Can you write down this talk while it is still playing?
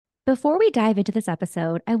Before we dive into this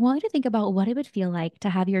episode, I want you to think about what it would feel like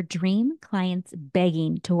to have your dream clients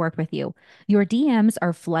begging to work with you. Your DMs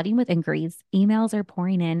are flooding with inquiries, emails are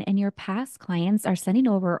pouring in, and your past clients are sending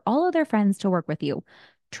over all of their friends to work with you.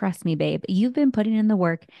 Trust me, babe, you've been putting in the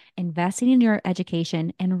work, investing in your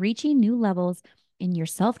education, and reaching new levels in your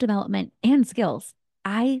self development and skills.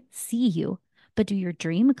 I see you. But do your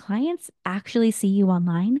dream clients actually see you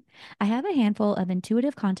online? I have a handful of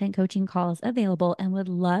intuitive content coaching calls available and would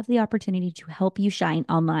love the opportunity to help you shine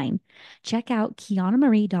online. Check out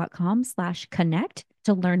kianamarie.com/connect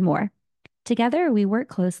to learn more. Together, we work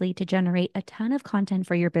closely to generate a ton of content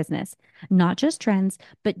for your business, not just trends,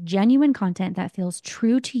 but genuine content that feels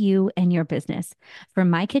true to you and your business. From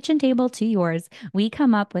my kitchen table to yours, we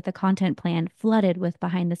come up with a content plan flooded with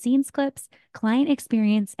behind the scenes clips, client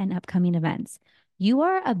experience, and upcoming events. You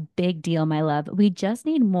are a big deal, my love. We just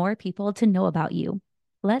need more people to know about you.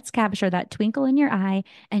 Let's capture that twinkle in your eye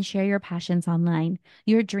and share your passions online.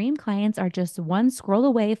 Your dream clients are just one scroll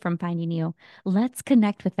away from finding you. Let's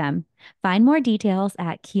connect with them. Find more details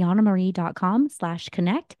at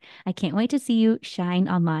kianamarie.com/connect. I can't wait to see you shine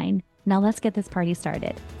online. Now let's get this party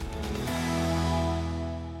started.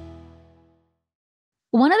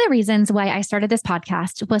 One of the reasons why I started this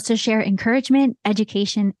podcast was to share encouragement,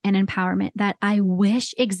 education, and empowerment that I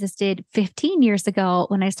wish existed 15 years ago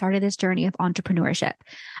when I started this journey of entrepreneurship.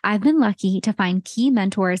 I've been lucky to find key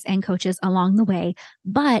mentors and coaches along the way,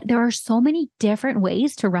 but there are so many different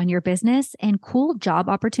ways to run your business and cool job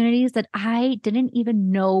opportunities that I didn't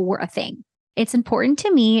even know were a thing. It's important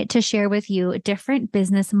to me to share with you different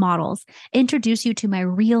business models, introduce you to my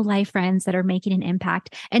real life friends that are making an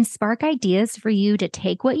impact, and spark ideas for you to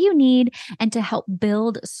take what you need and to help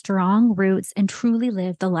build strong roots and truly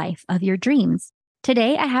live the life of your dreams.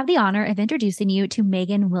 Today, I have the honor of introducing you to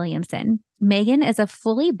Megan Williamson. Megan is a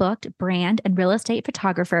fully booked brand and real estate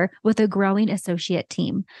photographer with a growing associate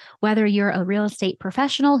team. Whether you're a real estate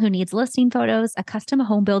professional who needs listing photos, a custom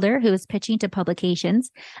home builder who is pitching to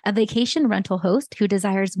publications, a vacation rental host who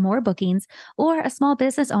desires more bookings, or a small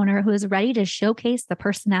business owner who is ready to showcase the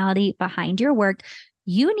personality behind your work,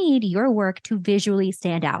 you need your work to visually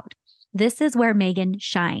stand out. This is where Megan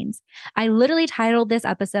shines. I literally titled this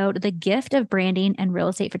episode The Gift of Branding and Real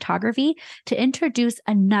Estate Photography to introduce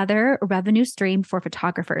another revenue stream for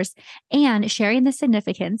photographers and sharing the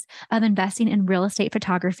significance of investing in real estate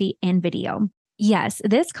photography and video. Yes,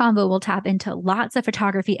 this combo will tap into lots of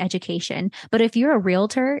photography education, but if you're a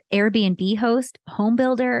realtor, Airbnb host, home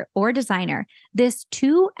builder, or designer, this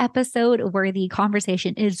 2-episode worthy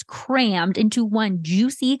conversation is crammed into one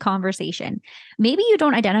juicy conversation. Maybe you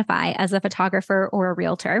don't identify as a photographer or a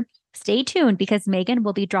realtor. Stay tuned because Megan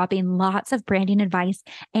will be dropping lots of branding advice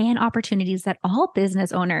and opportunities that all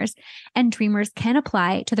business owners and dreamers can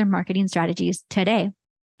apply to their marketing strategies today.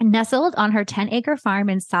 Nestled on her 10-acre farm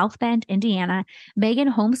in South Bend, Indiana,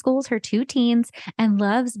 Megan homeschools her 2 teens and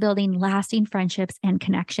loves building lasting friendships and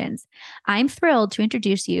connections. I'm thrilled to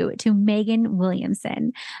introduce you to Megan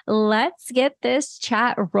Williamson. Let's get this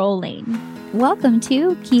chat rolling. Welcome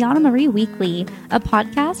to Kiana Marie Weekly, a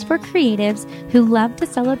podcast for creatives who love to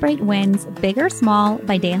celebrate wins, big or small,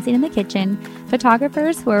 by dancing in the kitchen,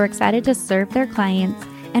 photographers who are excited to serve their clients,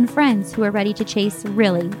 and friends who are ready to chase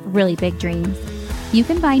really, really big dreams. You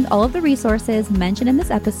can find all of the resources mentioned in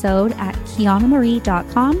this episode at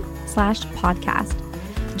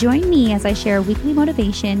kianamarie.com/podcast. Join me as I share weekly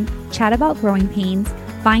motivation, chat about growing pains,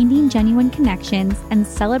 finding genuine connections, and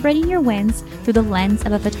celebrating your wins through the lens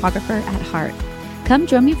of a photographer at heart. Come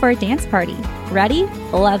join me for a dance party. Ready?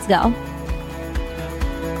 Let's go.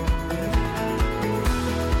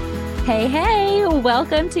 Hey,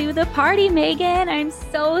 welcome to the party, Megan. I'm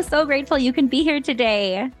so grateful you can be here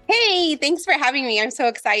today. Hey, thanks for having me. I'm so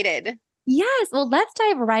excited. Yes. Well, let's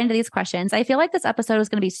dive right into these questions. I feel like this episode is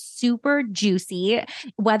going to be super juicy.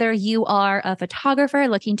 Whether you are a photographer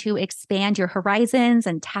looking to expand your horizons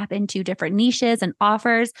and tap into different niches and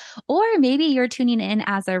offers, or maybe you're tuning in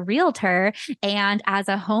as a realtor and as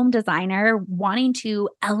a home designer wanting to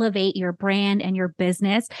elevate your brand and your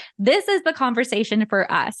business, this is the conversation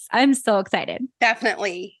for us. I'm so excited.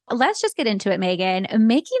 Definitely. Let's just get into it, Megan.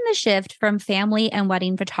 Making the shift from family and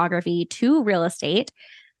wedding photography to real estate.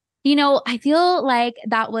 I feel like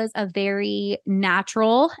that was a very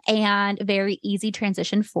natural and very easy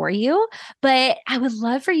transition for you, but I would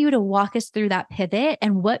love for you to walk us through that pivot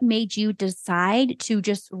and what made you decide to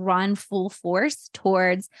just run full force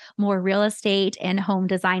towards more real estate and home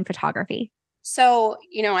design photography. So,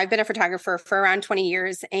 I've been a photographer for around 20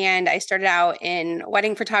 years, and I started out in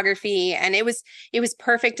wedding photography, and it was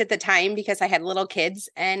perfect at the time because I had little kids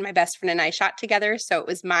and my best friend and I shot together. So it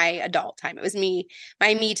was my adult time. It was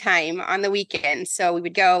my me time on the weekend. So we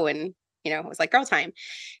would go and, it was like girl time.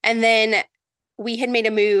 And then we had made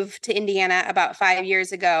a move to Indiana about 5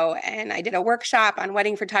 years ago, and I did a workshop on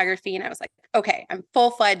wedding photography, and I was like, okay, I'm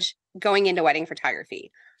full-fledged going into wedding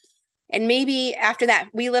photography. And maybe after that,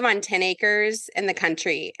 we live on 10 acres in the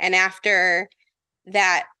country. And after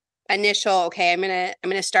that initial, okay, I'm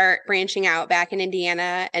gonna start branching out back in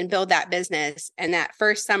Indiana and build that business. And that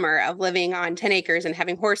first summer of living on 10 acres and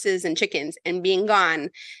having horses and chickens and being gone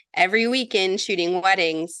every weekend shooting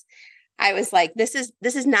weddings, I was like, this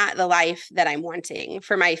is not the life that I'm wanting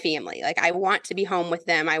for my family. Like, I want to be home with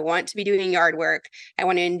them. I want to be doing yard work. I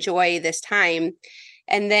want to enjoy this time.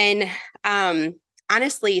 And then,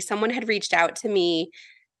 honestly, someone had reached out to me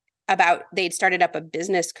about they'd started up a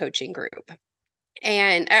business coaching group.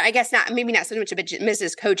 And I guess maybe not so much of a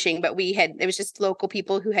business coaching, but it was just local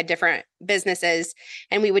people who had different businesses,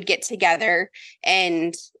 and we would get together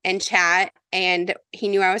and chat. And he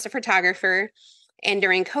knew I was a photographer. And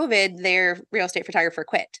during COVID, their real estate photographer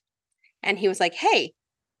quit. And he was like, hey,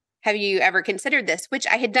 have you ever considered this? Which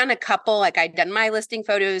I had done a couple, like I'd done my listing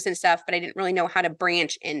photos and stuff, but I didn't really know how to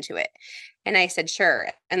branch into it. And I said, sure.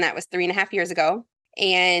 And that was 3.5 years ago.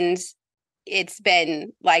 And it's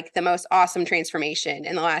been like the most awesome transformation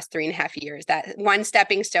in the last 3.5 years. That one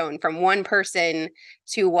stepping stone from one person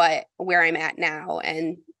to where I'm at now,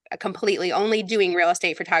 and completely only doing real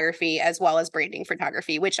estate photography as well as branding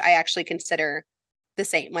photography, which I actually consider the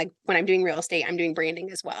same. Like when I'm doing real estate, I'm doing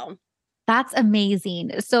branding as well. That's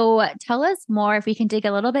amazing. So tell us more, if we can dig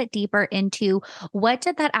a little bit deeper into what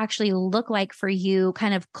did that actually look like for you,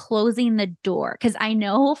 kind of closing the door? Because I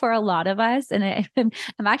know for a lot of us, and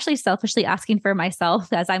I'm actually selfishly asking for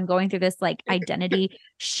myself as I'm going through this like identity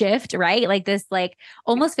shift, right? Like this, like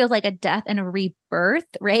almost feels like a death and a rebirth,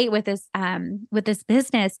 right? With this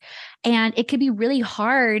business. And it could be really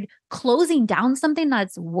hard closing down something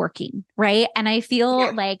that's working, right? And I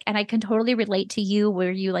feel like, and I can totally relate to you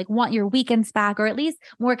where you like want your weekends back, or at least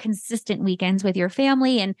more consistent weekends with your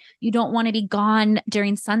family. And you don't want to be gone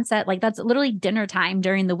during sunset. Like that's literally dinner time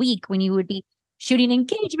during the week when you would be shooting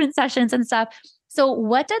engagement sessions and stuff. So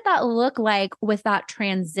what did that look like with that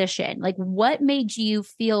transition? Like what made you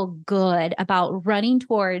feel good about running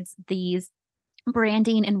towards these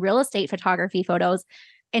branding and real estate photography photos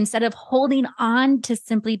instead of holding on to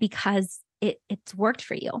simply because it's worked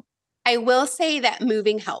for you? I will say that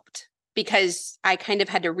moving helped because I kind of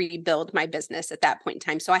had to rebuild my business at that point in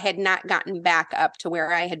time. So I had not gotten back up to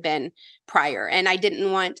where I had been prior. And I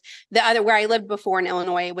didn't want where I lived before in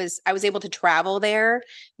Illinois I was able to travel there,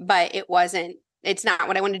 but it's not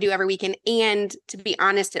what I want to do every weekend. And to be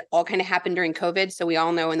honest, it all kind of happened during COVID. So we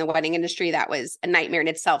all know in the wedding industry, that was a nightmare in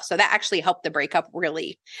itself. So that actually helped the breakup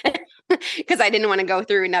really, because I didn't want to go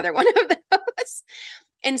through another one of those.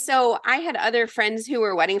 And so I had other friends who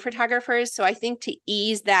were wedding photographers. So I think to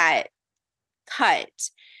ease that cut,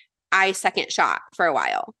 I second shot for a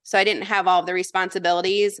while. So I didn't have all the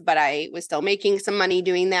responsibilities, but I was still making some money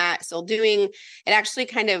doing that. Still doing it actually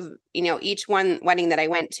kind of, each one wedding that I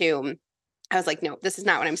went to, I was like, no, this is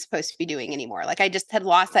not what I'm supposed to be doing anymore. Like I just had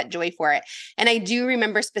lost that joy for it. And I do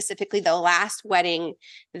remember specifically the last wedding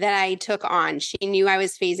that I took on, she knew I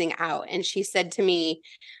was phasing out. And she said to me,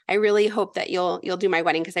 I really hope that you'll do my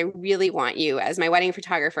wedding because I really want you as my wedding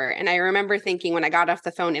photographer. And I remember thinking when I got off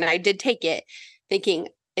the phone, and I did take it, thinking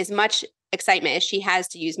as much excitement as she has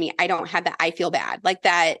to use me, I don't have that. I feel bad. Like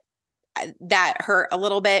that hurt a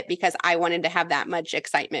little bit because I wanted to have that much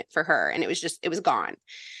excitement for her. And it was gone.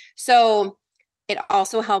 So it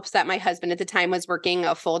also helps that my husband at the time was working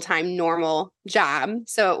a full-time normal job.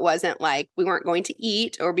 So it wasn't like we weren't going to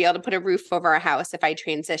eat or be able to put a roof over our house if I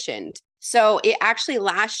transitioned. So it actually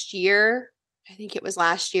last year,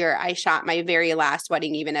 I shot my very last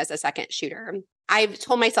wedding, even as a second shooter. I've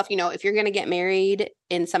told myself, if you're going to get married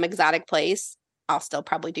in some exotic place, I'll still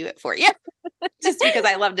probably do it for you just because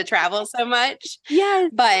I love to travel so much.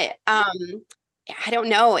 Yes. But, I don't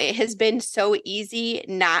know. It has been so easy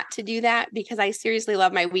not to do that because I seriously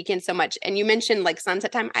love my weekend so much. And you mentioned like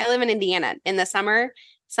sunset time. I live in Indiana. In the summer,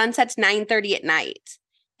 sunset's 9:30 at night.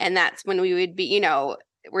 And that's when we would be,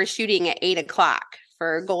 we're shooting at 8 o'clock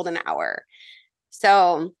for golden hour.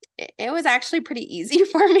 So it was actually pretty easy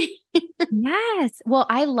for me. Yes. Well,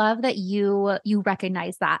 I love that you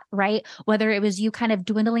recognize that, right? Whether it was you kind of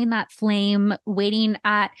dwindling that flame, waiting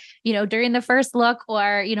at, during the first look, or,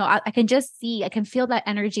 I can just see, I can feel that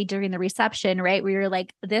energy during the reception, right? Where you're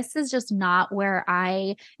like, this is just not where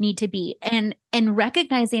I need to be. And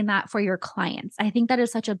recognizing that for your clients. I think that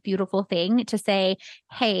is such a beautiful thing to say,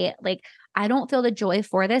 hey, like, I don't feel the joy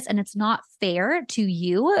for this. And it's not fair to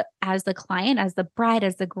you as the client, as the bride,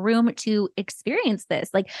 as the groom to experience this.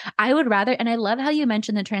 Like, I would rather, and I love how you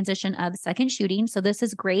mentioned the transition of second shooting. So this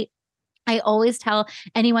is great. I always tell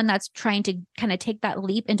anyone that's trying to kind of take that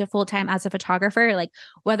leap into full time as a photographer, like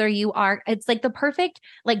whether you are, it's like the perfect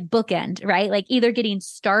like bookend, right? Like either getting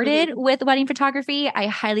started with wedding photography, I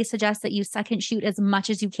highly suggest that you second shoot as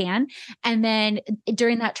much as you can. And then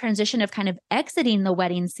during that transition of kind of exiting the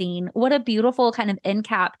wedding scene, what a beautiful kind of end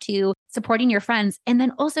cap to supporting your friends. And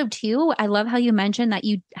then also too, I love how you mentioned that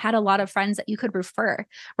you had a lot of friends that you could refer,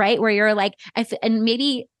 right? Where you're like, and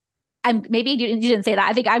maybe you didn't say that.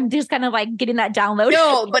 I think I'm just kind of like getting that download.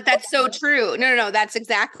 No, but that's so true. No, that's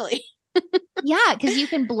exactly. Yeah, because you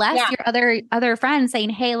can bless your other friends saying,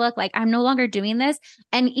 hey, look, like I'm no longer doing this.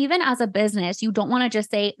 And even as a business, you don't want to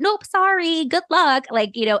just say, nope, sorry, good luck.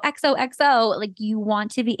 Like, XOXO, like you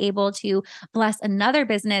want to be able to bless another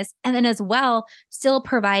business and then as well, still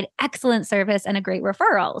provide excellent service and a great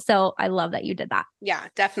referral. So I love that you did that. Yeah,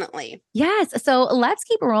 definitely. Yes. So let's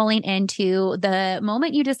keep rolling into the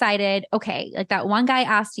moment you decided, okay, like that one guy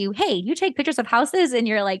asked you, hey, you take pictures of houses? And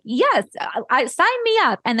you're like, yes, I sign me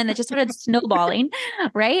up. And then it just started snowballing,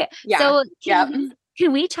 right? Yeah. So can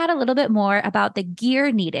we chat a little bit more about the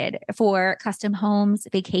gear needed for custom homes,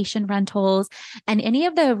 vacation rentals, and any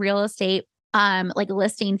of the real estate like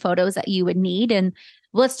listing photos that you would need? And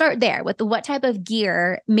let's start there with what type of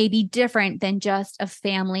gear may be different than just a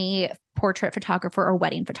family portrait photographer or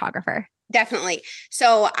wedding photographer. Definitely.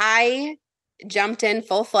 So I jumped in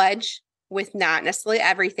full-fledged with not necessarily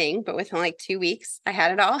everything, but within like 2 weeks, I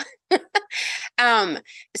had it all.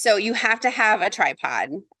 So you have to have a tripod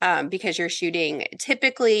because you're shooting,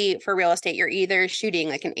 typically for real estate, you're either shooting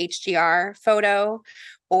like an HDR photo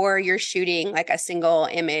or you're shooting like a single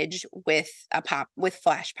image with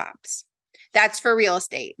flash pops. That's for real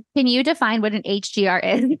estate. Can you define what an HDR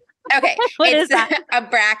is? Okay. What is that? A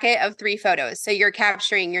bracket of 3 photos. So you're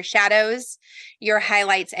capturing your shadows, your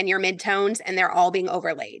highlights, and your midtones, and they're all being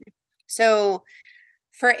overlaid. So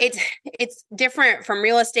it's different from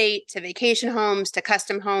real estate to vacation homes to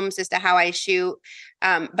custom homes as to how I shoot.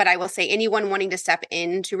 But I will say anyone wanting to step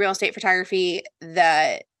into real estate photography,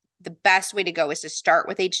 the best way to go is to start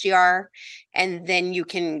with HDR, and then you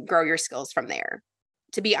can grow your skills from there.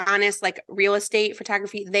 To be honest, like real estate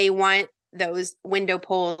photography, they want those window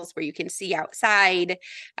pulls where you can see outside,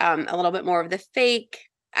 a little bit more of the fake,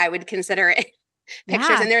 I would consider it, pictures.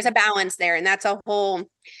 Yeah. And there's a balance there. And that's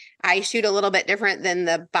I shoot a little bit different than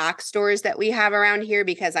the box stores that we have around here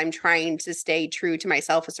because I'm trying to stay true to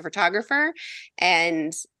myself as a photographer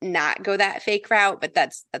and not go that fake route. But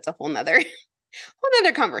that's a whole nother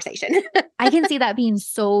conversation. I can see that being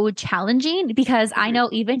so challenging because I know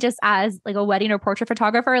even just as like a wedding or portrait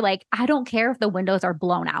photographer, like I don't care if the windows are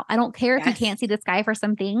blown out. I don't care if you can't see the sky for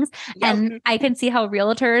some things. Yep. And I can see how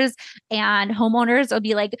realtors and homeowners will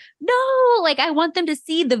be like, no, like I want them to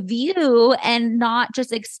see the view and not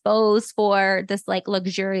just exposed for this like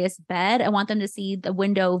luxurious bed. I want them to see the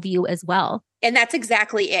window view as well. And that's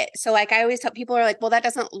exactly it. So like I always tell people are like, well, that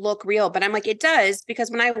doesn't look real. But I'm like, it does,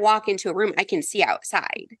 because when I walk into a room, I can see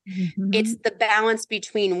outside. Mm-hmm. It's the balance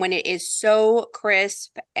between when it is so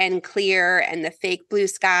crisp and clear and the fake blue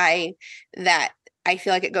sky that I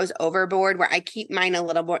feel like it goes overboard, where I keep mine a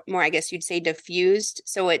little bit more, I guess you'd say, diffused.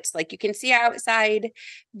 So it's like you can see outside,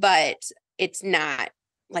 but it's not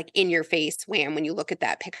like in your face wham when you look at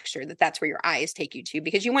that picture, that's where your eyes take you to,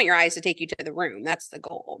 because you want your eyes to take you to the room. That's the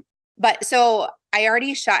goal. But so I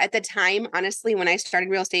already shot at the time, honestly, when I started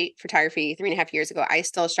real estate photography 3.5 years ago, I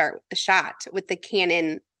still shot with the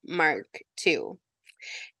Canon Mark II.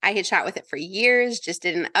 I had shot with it for years, just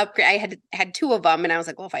didn't upgrade. I had 2 of them and I was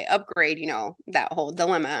like, well, if I upgrade, that whole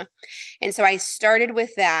dilemma. And so I started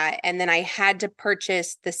with that. And then I had to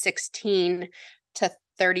purchase the 16 to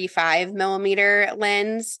 35 millimeter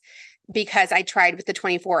lens because I tried with the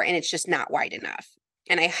 24 and it's just not wide enough.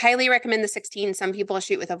 And I highly recommend the 16. Some people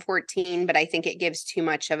shoot with a 14, but I think it gives too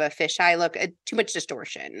much of a fisheye look, too much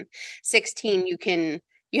distortion. 16, you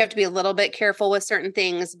have to be a little bit careful with certain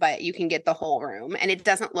things, but you can get the whole room and it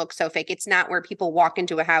doesn't look so fake. It's not where people walk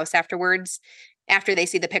into a house afterwards, after they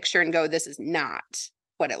see the picture and go, this is not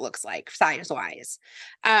what it looks like size wise.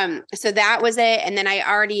 So that was it. And then I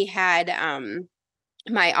already had,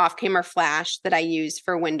 my off-camera flash that I use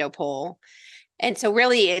for window pull. And so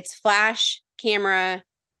really it's flash, camera,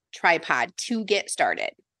 tripod to get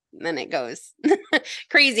started. And then it goes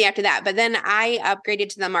crazy after that. But then I upgraded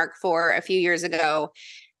to the Mark IV a few years ago.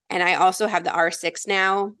 And I also have the R6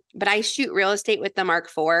 now, but I shoot real estate with the Mark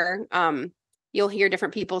IV. You'll hear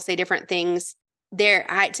different people say different things.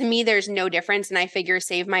 To me, there's no difference. And I figure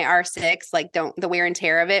save my R6, like don't the wear and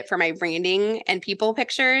tear of it for my branding and people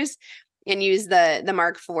pictures, and use the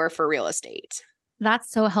Mark IV for real estate.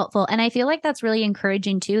 That's so helpful. And I feel like that's really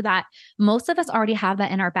encouraging too, that most of us already have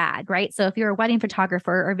that in our bag, right? So if you're a wedding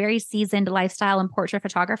photographer or very seasoned lifestyle and portrait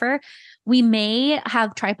photographer, we may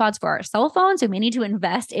have tripods for our cell phones. We may need to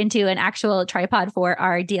invest into an actual tripod for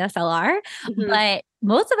our DSLR, but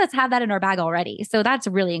most of us have that in our bag already. So that's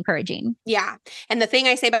really encouraging. Yeah. And the thing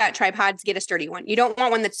I say about tripods, get a sturdy one. You don't want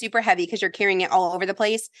one that's super heavy because you're carrying it all over the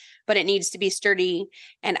place, but it needs to be sturdy.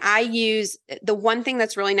 And I use the one thing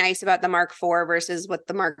that's really nice about the Mark IV versus what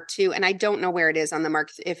the Mark II, and I don't know where it is on the Mark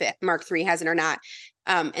III has it or not.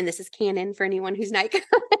 And this is Canon for anyone who's Nikon.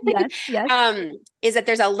 Yes. Is that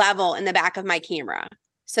there's a level in the back of my camera.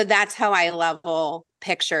 So that's how I level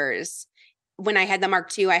pictures. When I had the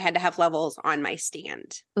Mark II, I had to have levels on my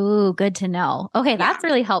stand. Ooh, good to know. Okay, that's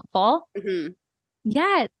really helpful.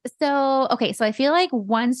 Yeah. So I feel like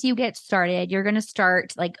once you get started, you're going to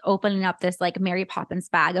start like opening up this like Mary Poppins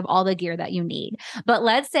bag of all the gear that you need. But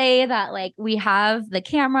let's say that like we have the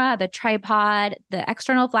camera, the tripod, the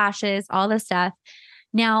external flashes, all this stuff.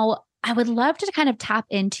 Now, I would love to kind of tap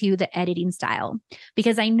into the editing style,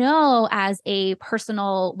 because I know as a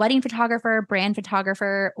personal wedding photographer, brand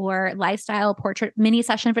photographer, or lifestyle portrait mini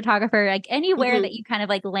session photographer, like anywhere that you kind of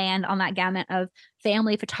like land on that gamut of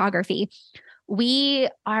family photography, we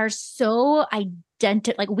are so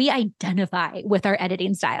we identify with our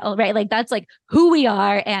editing style, right? Like that's like who we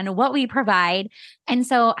are and what we provide. And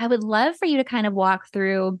so I would love for you to kind of walk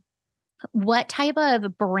through what type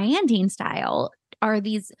of branding style are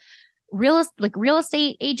these real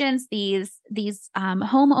estate agents, these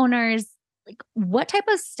homeowners, like what type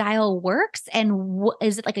of style works, and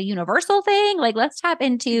is it like a universal thing? Like let's tap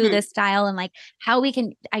into this style and like how we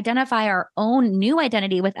can identify our own new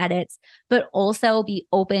identity with edits, but also be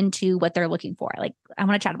open to what they're looking for. Like I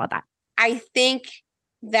want to chat about that. I think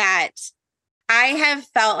that I have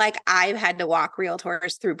felt like I've had to walk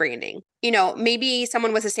realtors through branding. You know, maybe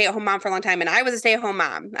someone was a stay-at-home mom for a long time and I was a stay-at-home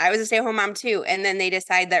mom. I was a stay-at-home mom too. And then they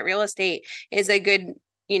decide that real estate is a good,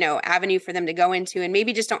 avenue for them to go into, and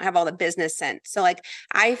maybe just don't have all the business sense. So like,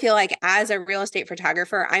 I feel like as a real estate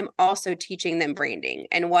photographer, I'm also teaching them branding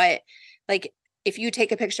and if you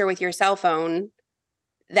take a picture with your cell phone,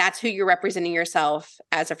 that's who you're representing yourself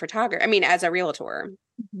as a photographer. I mean, as a realtor.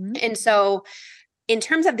 And so in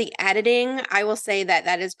terms of the editing, I will say that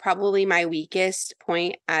that is probably my weakest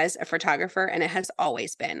point as a photographer, and it has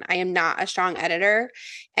always been. I am not a strong editor.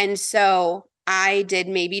 And so I did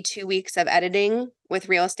maybe 2 weeks of editing with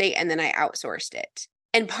real estate, and then I outsourced it.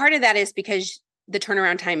 And part of that is because the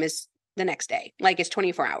turnaround time is the next day, like it's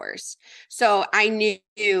 24 hours. So I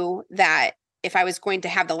knew that if I was going to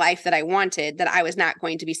have the life that I wanted, that I was not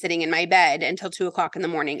going to be sitting in my bed until 2:00 in the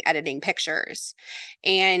morning editing pictures.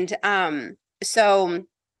 And, so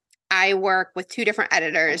I work with 2 different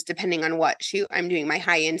editors depending on what shoot I'm doing. My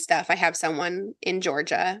high-end stuff, I have someone in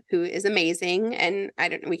Georgia who is amazing, and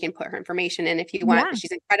we can put her information in if you want. Yeah.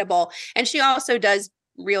 She's incredible. And she also does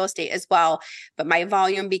real estate as well. But my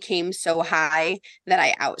volume became so high that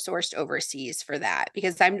I outsourced overseas for that,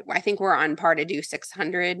 because I think we're on par to do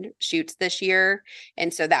 600 shoots this year.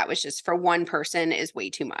 And so that was just for one person is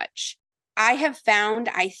way too much. I have found,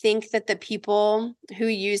 I think that the people who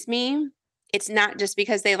use me, it's not just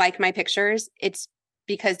because they like my pictures, it's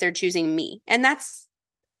because they're choosing me. And that's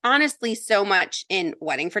honestly so much in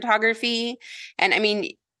wedding photography. And I mean,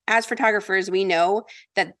 as photographers, we know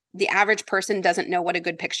that the average person doesn't know what a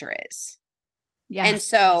good picture is. Yeah. And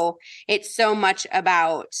so it's so much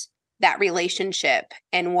about that relationship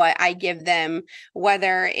and what I give them,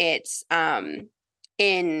 whether it's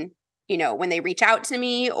in when they reach out to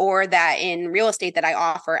me, or that in real estate that I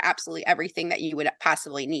offer absolutely everything that you would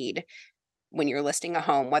possibly need when you're listing a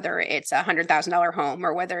home, whether it's $100,000 home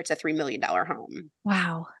or whether it's a $3 million home.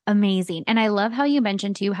 Wow. Amazing. And I love how you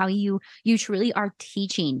mentioned too, how you truly are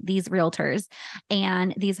teaching these realtors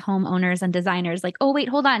and these homeowners and designers, like, oh, wait,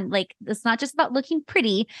 hold on. Like, it's not just about looking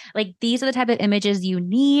pretty. Like, these are the type of images you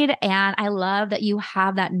need. And I love that you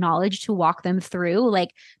have that knowledge to walk them through, like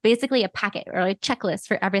basically a packet or a checklist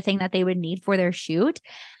for everything that they would need for their shoot.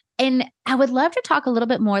 And I would love to talk a little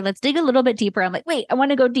bit more. Let's dig a little bit deeper. I'm like, wait, I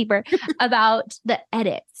want to go deeper about the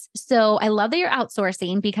edits. So I love that you're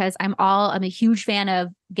outsourcing because I'm a huge fan of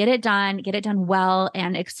get it done well,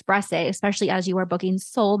 and express it, especially as you are booking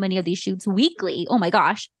so many of these shoots weekly. Oh my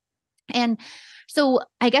gosh. And so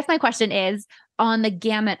I guess my question is on the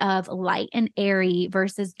gamut of light and airy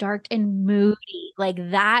versus dark and moody, like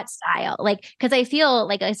that style. Like, cause I feel,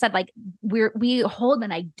 like I said, like we hold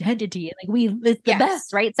an identity, like it's the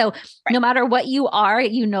best, right? So no matter what you are,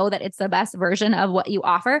 you know that it's the best version of what you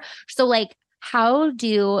offer. So like, how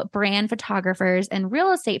do brand photographers and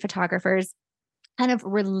real estate photographers kind of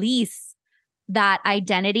release that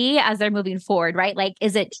identity as they're moving forward, right? Like,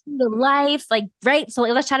 is it true to life? Like, right. So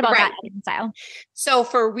let's chat about that style. So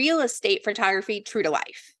for real estate photography, true to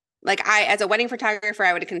life. Like as a wedding photographer,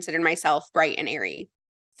 I would have considered myself bright and airy.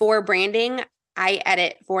 For branding, I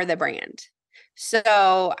edit for the brand.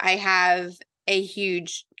 So I have a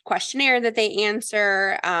huge questionnaire that they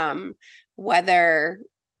answer, whether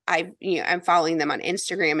I'm following them on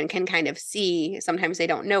Instagram and can kind of see, sometimes they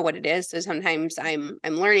don't know what it is. So sometimes I'm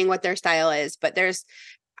learning what their style is, but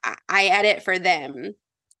I edit for them.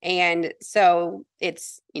 And so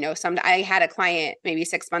it's, I had a client maybe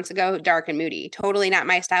 6 months ago, dark and moody, totally not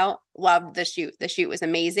my style. Loved the shoot. The shoot was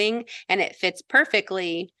amazing and it fits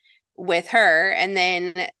perfectly with her. And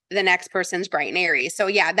then the next person's bright and airy. So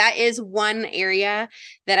yeah, that is one area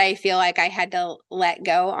that I feel like I had to let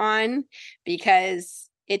go on because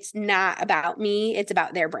it's not about me. It's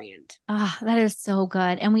about their brand. Ah, that is so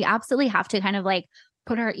good. And we absolutely have to kind of like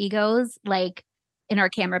put our egos like in our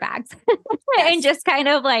camera bags and just kind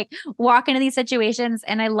of like walk into these situations.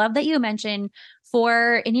 And I love that you mentioned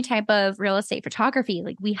for any type of real estate photography,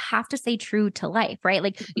 like we have to stay true to life, right?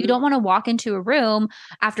 Like you don't want to walk into a room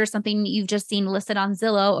after something you've just seen listed on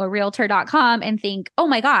Zillow or realtor.com and think, oh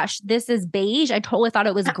my gosh, this is beige. I totally thought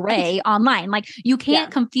it was gray online. Like you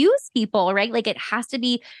can't confuse people, right? Like it has to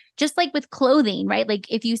be just like with clothing, right?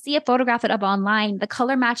 Like if you see a photograph it up online, the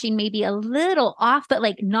color matching may be a little off, but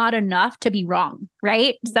like not enough to be wrong,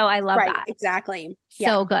 right? So I love that. Exactly.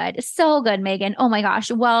 So good. So good, Megan. Oh my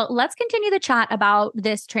gosh. Well, let's continue the chat about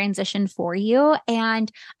this transition for you.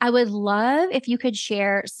 And I would love if you could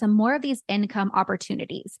share some more of these income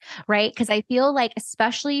opportunities, right? Because I feel like,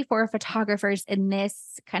 especially for photographers in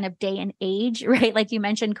this kind of day and age, right? Like you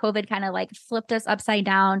mentioned, COVID kind of like flipped us upside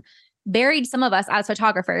down, buried some of us as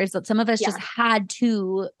photographers, but some of us just had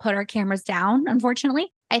to put our cameras down,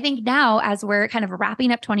 unfortunately. I think now, as we're kind of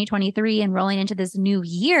wrapping up 2023 and rolling into this new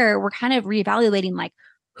year, we're kind of reevaluating like,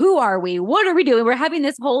 who are we? What are we doing? We're having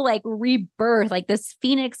this whole like rebirth, like this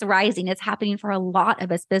phoenix rising. It's happening for a lot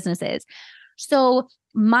of us businesses. So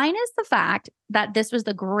minus the fact that this was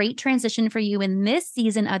the great transition for you in this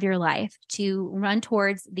season of your life to run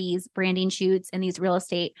towards these branding shoots and these real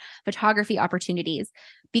estate photography opportunities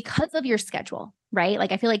because of your schedule, right?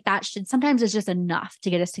 Like I feel like that should sometimes is just enough to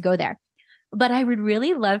get us to go there. But I would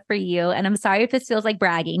really love for you, and I'm sorry if this feels like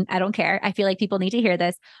bragging. I don't care. I feel like people need to hear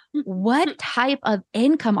this. What type of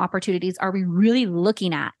income opportunities are we really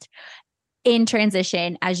looking at in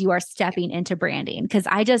transition as you are stepping into branding? Because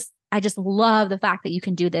I just love the fact that you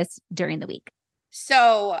can do this during the week.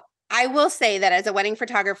 So I will say that as a wedding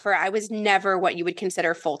photographer, I was never what you would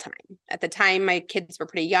consider full-time. At the time, my kids were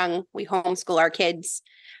pretty young. We homeschool our kids.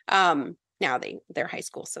 Now they're high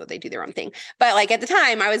school, so they do their own thing. But like at the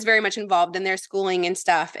time, I was very much involved in their schooling and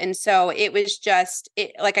stuff. And so it was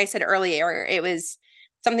like I said earlier, it was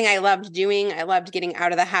something I loved doing. I loved getting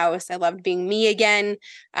out of the house. I loved being me again.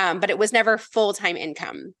 But it was never full-time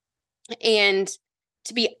income. And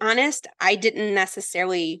to be honest, I didn't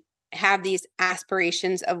necessarily have these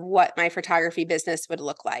aspirations of what my photography business would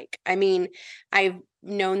look like. I mean, I've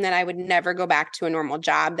known that I would never go back to a normal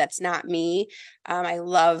job. That's not me. I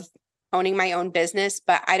love owning my own business,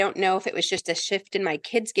 but I don't know if it was just a shift in my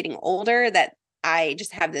kids getting older that I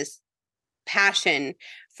just have this passion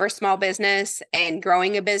for small business and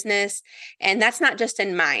growing a business. And that's not just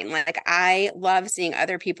in mine. Like I love seeing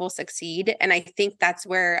other people succeed. And I think that's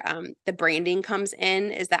where the branding comes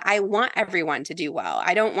in, is that I want everyone to do well.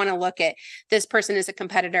 I don't want to look at this person as a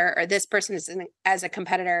competitor or this person as a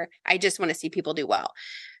competitor. I just want to see people do well.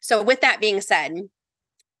 So with that being said,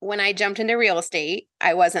 when I jumped into real estate,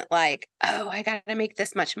 I wasn't like, oh, I got to make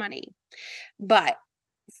this much money. But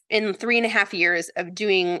in 3.5 years of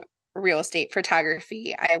doing real estate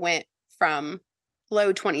photography, I went from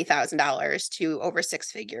low $20,000 to over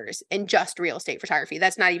six figures in just real estate photography.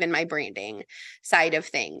 That's not even my branding side of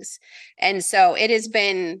things. And so it has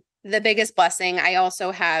been the biggest blessing. I also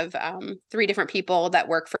have 3 different people that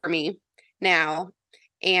work for me now.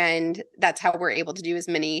 And that's how we're able to do as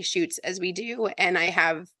many shoots as we do. And I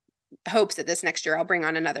have hopes that this next year I'll bring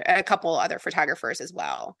on a couple other photographers as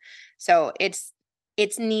well. So it's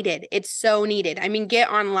needed. It's so needed. I mean, get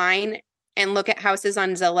online and look at houses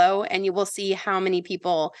on Zillow and you will see how many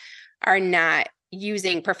people are not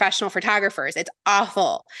using professional photographers. It's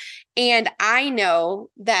awful. And I know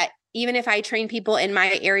that even if I train people in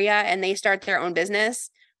my area and they start their own business,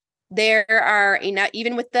 there are enough,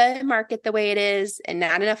 even with the market the way it is and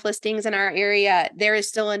not enough listings in our area, there is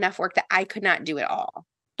still enough work that I could not do it all.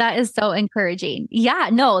 That is so encouraging. Yeah,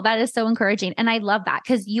 no, that is so encouraging. And I love that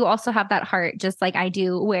because you also have that heart, just like I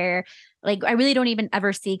do, where like I really don't even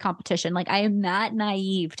ever see competition. Like I am not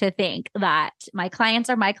naive to think that my clients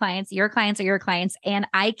are my clients, your clients are your clients, and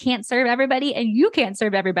I can't serve everybody and you can't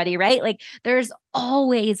serve everybody, right? Like there's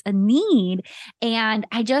always a need. And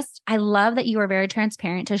I love that you are very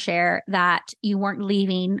transparent to share that you weren't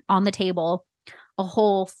leaving on the table a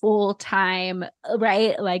whole full-time,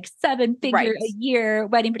 right? Like 7-figure a year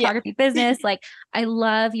wedding photography business. Like I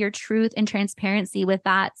love your truth and transparency with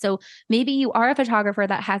that. So maybe you are a photographer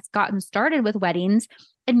that has gotten started with weddings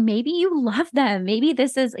and maybe you love them. Maybe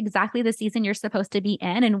this is exactly the season you're supposed to be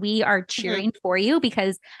in. And we are cheering for you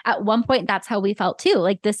because at one point that's how we felt too.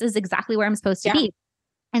 Like this is exactly where I'm supposed to be.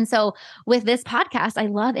 And so with this podcast, I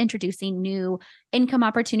love introducing new income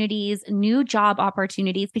opportunities, new job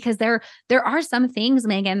opportunities, because there are some things,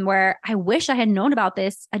 Megan, where I wish I had known about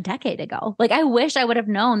this a decade ago. Like I wish I would have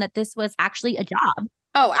known that this was actually a job.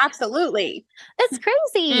 Oh, absolutely. It's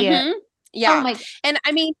crazy. Yeah. Oh my. And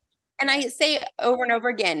I mean, and I say over and over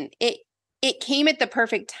again, it came at the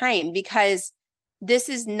perfect time because this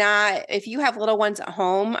is not, if you have little ones at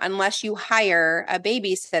home, unless you hire a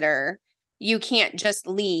babysitter, you can't just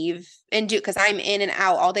leave and do, because I'm in and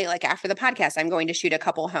out all day. Like after the podcast, I'm going to shoot a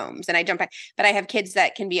couple homes and I jump back, but I have kids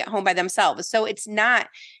that can be at home by themselves. So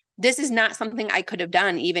this is not something I could have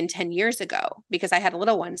done even 10 years ago because I had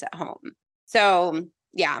little ones at home. So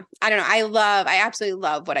yeah, I don't know. I absolutely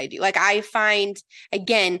love what I do. Like I find,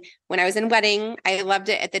 again, when I was in wedding, I loved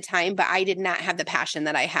it at the time, but I did not have the passion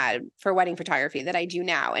that I had for wedding photography that I do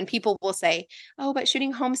now. And people will say, oh, but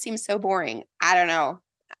shooting homes seems so boring. I don't know.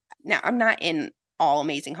 Now, I'm not in all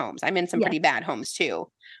amazing homes. I'm in some pretty bad homes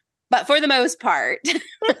too. But for the most part,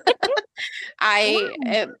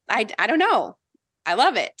 I don't know. I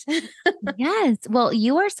love it. Yes. Well,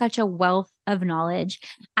 you are such a wealth of knowledge.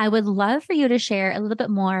 I would love for you to share a little bit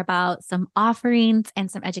more about some offerings and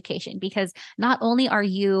some education, because not only are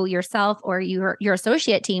you yourself or your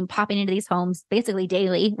associate team popping into these homes basically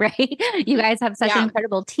daily, right? You guys have such an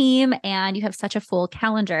incredible team and you have such a full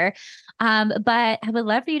calendar. But I would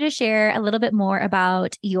love for you to share a little bit more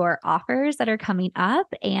about your offers that are coming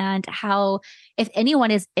up and how, if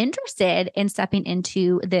anyone is interested in stepping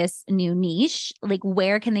into this new niche, like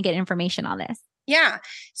where can they get information on this? Yeah.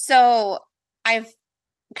 So I've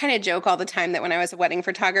kind of joke all the time that when I was a wedding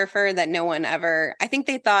photographer that no one ever, I think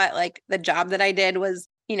they thought like the job that I did was,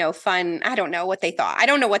 fun. I don't know what they thought. I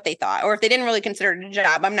don't know what they thought, or if they didn't really consider it a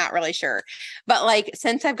job, I'm not really sure. But like,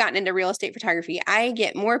 since I've gotten into real estate photography, I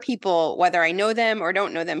get more people, whether I know them or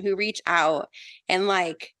don't know them, who reach out and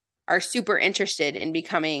like are super interested in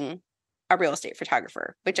becoming a real estate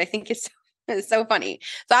photographer, which I think is so funny.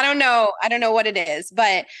 So I don't know what it is,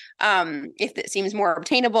 but if it seems more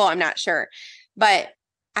obtainable, I'm not sure. But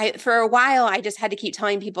for a while, I just had to keep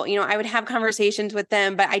telling people, I would have conversations with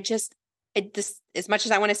them, but as much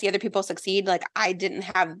as I want to see other people succeed, like I didn't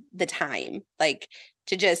have the time, like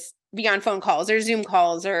to just be on phone calls or Zoom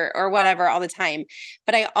calls or whatever all the time.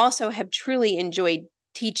 But I also have truly enjoyed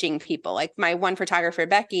teaching people. Like my one photographer,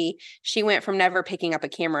 Becky, she went from never picking up a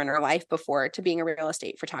camera in her life before to being a real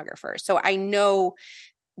estate photographer. So I know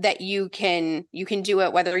that you can do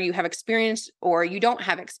it whether you have experience or you don't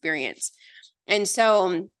have experience. And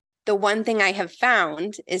so the one thing I have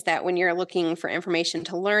found is that when you're looking for information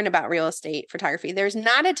to learn about real estate photography, there's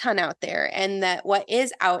not a ton out there. And that what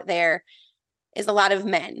is out there is a lot of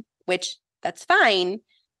men, which that's fine.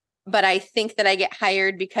 But I think that I get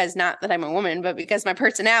hired because not that I'm a woman, but because my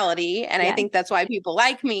personality. And I think that's why people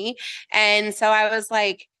like me. And so I was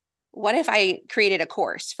like, what if I created a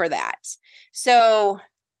course for that? So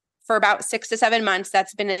for about 6 to 7 months,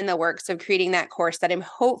 that's been in the works of creating that course that I'm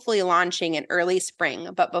hopefully launching in early spring.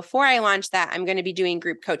 But before I launch that, I'm going to be doing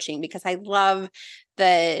group coaching because I love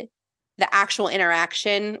the actual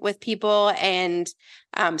interaction with people. And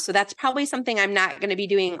so that's probably something I'm not going to be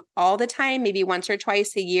doing all the time, maybe once or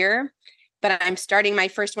twice a year. But I'm starting my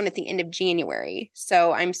first one at the end of January.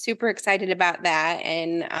 So I'm super excited about that.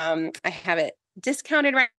 And I have it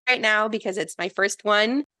discounted right now because it's my first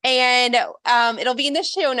one. And it'll be in the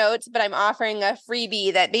show notes, but I'm offering a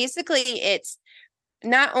freebie that basically it's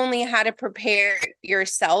not only how to prepare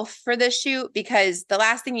yourself for the shoot, because the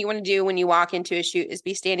last thing you want to do when you walk into a shoot is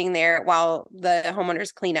be standing there while the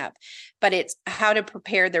homeowners clean up, but it's how to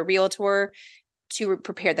prepare the realtor to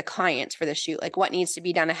prepare the clients for the shoot, like what needs to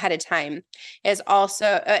be done ahead of time, is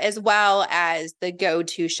also as well as the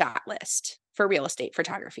go-to shot list for real estate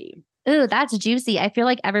photography. Ooh, that's juicy. I feel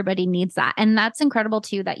like everybody needs that. And that's incredible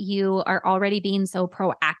too, that you are already being so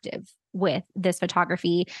proactive with this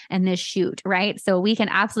photography and this shoot, right? So we can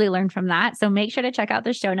absolutely learn from that. So make sure to check out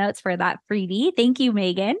the show notes for that freebie. Thank you,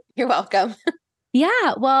 Megan. You're welcome.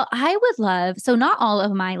 Yeah, well, I would love, so not all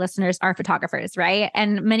of my listeners are photographers, right?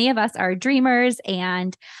 And many of us are dreamers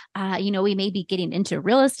and, we may be getting into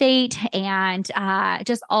real estate and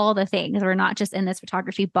just all the things. We're not just in this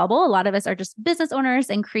photography bubble. A lot of us are just business owners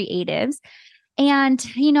and creatives. And,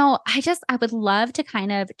 I would love to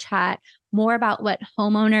kind of chat more about what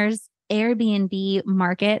homeowners, Airbnb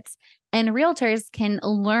markets, and realtors can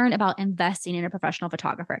learn about investing in a professional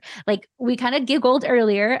photographer. Like we kind of giggled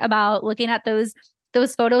earlier about looking at those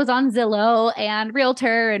photos on Zillow and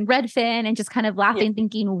Realtor and Redfin and just kind of laughing,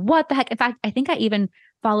 thinking, what the heck? In fact, I think I even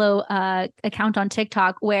follow a account on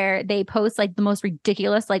TikTok where they post like the most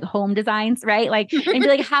ridiculous like home designs, right? Like, and be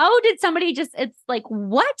like, how did somebody it's like,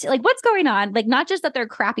 what? Like, what's going on? Like, not just that they're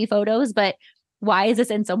crappy photos, but why is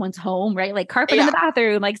this in someone's home, right? Like carpet in the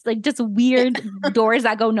bathroom, like just weird doors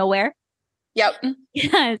that go nowhere. Yep.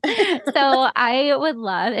 Yes. So I would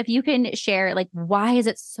love if you can share, like, why is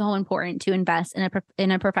it so important to invest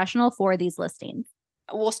in a professional for these listings?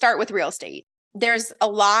 We'll start with real estate. There's a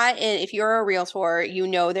lot if you're a realtor,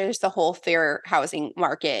 there's the whole fair housing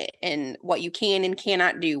market and what you can and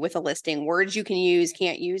cannot do with a listing, words you can use,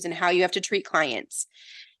 can't use, and how you have to treat clients.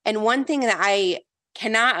 And one thing that I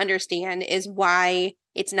cannot understand is why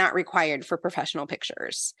it's not required for professional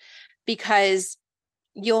pictures, because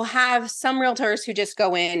you'll have some realtors who just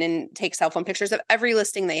go in and take cell phone pictures of every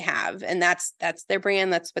listing they have. And that's their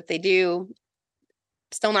brand. That's what they do.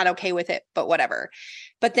 Still not okay with it, but whatever.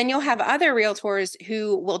 But then you'll have other realtors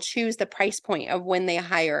who will choose the price point of when they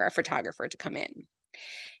hire a photographer to come in.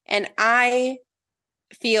 And I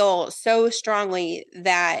feel so strongly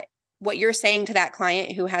that what you're saying to that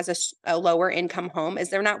client who has a lower income home is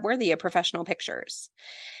they're not worthy of professional pictures.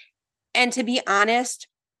 And to be honest,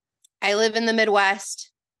 I live in the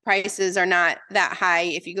Midwest. Prices are not that high.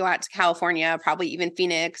 If you go out to California, probably even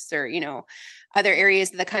Phoenix or, other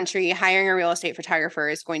areas of the country, hiring a real estate photographer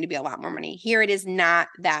is going to be a lot more money. Here, it is not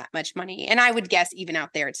that much money. And I would guess even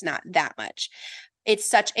out there, it's not that much. It's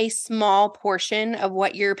such a small portion of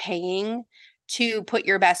what you're paying to put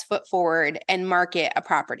your best foot forward and market a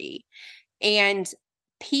property. And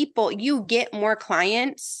you get more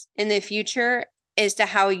clients in the future as to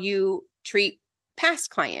how you treat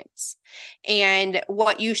past clients and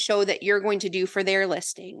what you show that you're going to do for their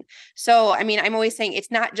listing. So, I'm always saying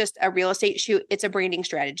it's not just a real estate shoot, it's a branding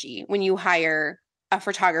strategy when you hire a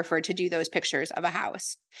photographer to do those pictures of a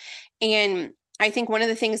house. And I think one of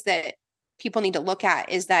the things that people need to look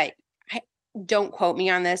at is that, don't quote me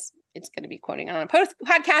on this, it's going to be quoting on a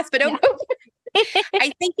podcast, but don't quote me.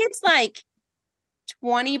 I think it's like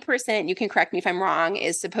 20%, you can correct me if I'm wrong,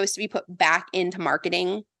 is supposed to be put back into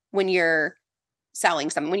marketing when you're selling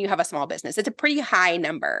something, when you have a small business. It's a pretty high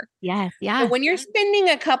number. Yes. Yeah. But when you're spending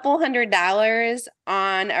a couple $100s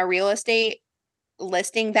on a real estate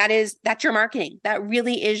listing, that's your marketing. That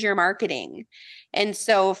really is your marketing. And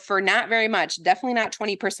so for not very much, definitely not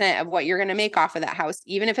 20% of what you're going to make off of that house,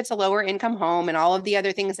 even if it's a lower income home and all of the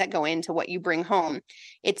other things that go into what you bring home,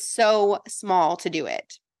 it's so small to do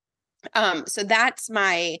it. So that's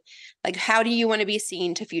my, how do you want to be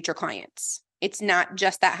seen to future clients? It's not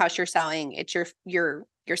just that house you're selling, it's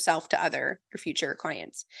yourself to your future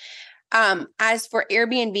clients. As for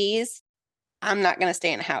Airbnbs, I'm not going to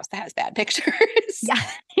stay in a house that has bad pictures.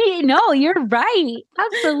 Yeah. No, you're right.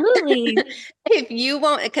 Absolutely. If you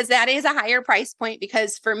won't, because that is a higher price point,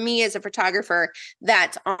 because for me as a photographer,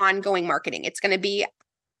 that's ongoing marketing. It's going to be,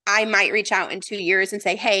 I might reach out in 2 years and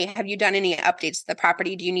say, hey, have you done any updates to the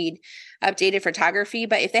property? Do you need updated photography?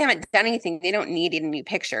 But if they haven't done anything, they don't need any new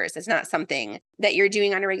pictures. It's not something that you're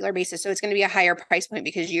doing on a regular basis. So it's going to be a higher price point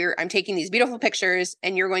because I'm taking these beautiful pictures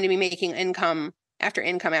and you're going to be making income after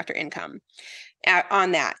income after income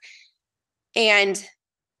on that. And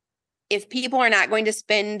if people are not going to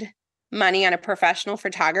spend money on a professional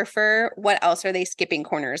photographer, what else are they skipping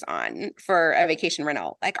corners on for a vacation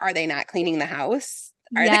rental? Like, are they not cleaning the house?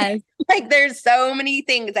 There's so many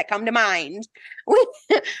things that come to mind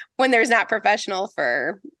when there's not professional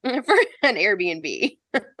for an Airbnb.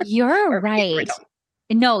 You're right.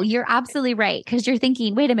 No, you're absolutely right. Cause you're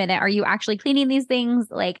thinking, wait a minute, are you actually cleaning these things?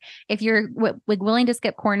 Like if you're like willing to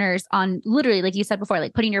skip corners on literally, like you said before,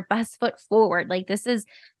 like putting your best foot forward, like this is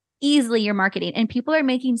easily your marketing. And people are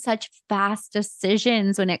making such fast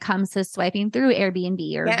decisions when it comes to swiping through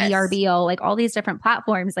Airbnb or Yes. VRBO, like all these different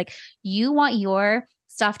platforms. Like you want your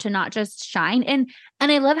stuff to not just shine. And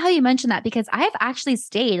I love how you mentioned that because I have actually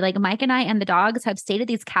stayed, like Mike and I and the dogs have stayed at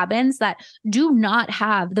these cabins that do not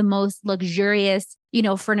have the most luxurious,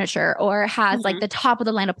 furniture or has like Mhm. the top of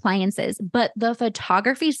the line appliances, but the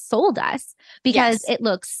photography sold us because Yes. it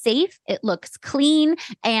looks safe, it looks clean,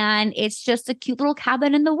 and it's just a cute little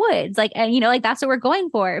cabin in the woods. Like, and like that's what we're going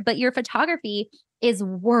for. But your photography is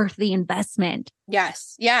worth the investment.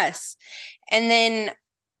 Yes. Yes. And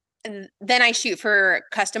then I shoot for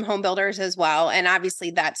custom home builders as well. And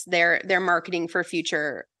obviously that's their marketing for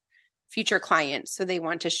future clients. So they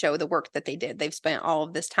want to show the work that they did. They've spent all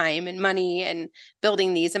of this time and money and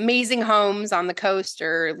building these amazing homes on the coast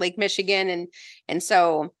or Lake Michigan. And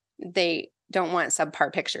so they don't want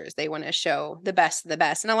subpar pictures. They want to show the best of the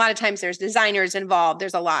best. And a lot of times there's designers involved.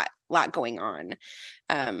 There's a lot going on.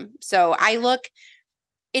 So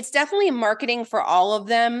it's definitely marketing for all of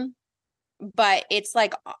them, but it's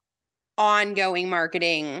like ongoing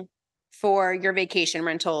marketing for your vacation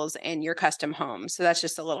rentals and your custom homes. So that's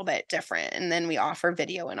just a little bit different. And then we offer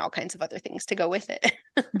video and all kinds of other things to go with it.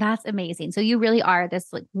 That's amazing. So you really are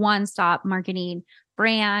this like one-stop marketing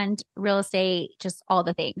brand, real estate, just all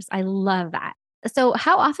the things. I love that. So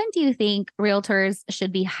how often do you think realtors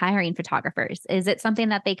should be hiring photographers? Is it something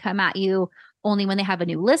that they come at you only when they have a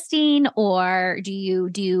new listing, or do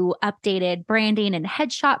you do updated branding and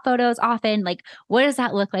headshot photos often? Like, what does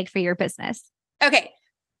that look like for your business? Okay.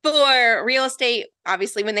 For real estate,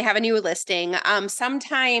 obviously, when they have a new listing,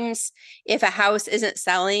 sometimes if a house isn't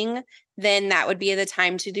selling, then that would be the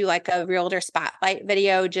time to do like a realtor spotlight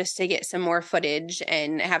video just to get some more footage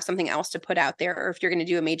and have something else to put out there. Or if you're going to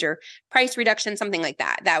do a major price reduction, something like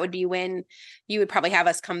that, that would be when you would probably have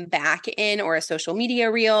us come back in, or a social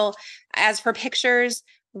media reel. As for pictures,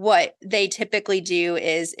 what they typically do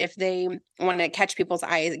is if they want to catch people's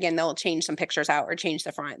eyes, again, they'll change some pictures out or change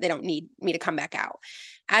the front. They don't need me to come back out.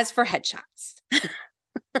 As for headshots,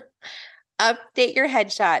 update your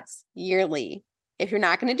headshots yearly. If you're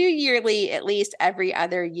not going to do yearly, at least every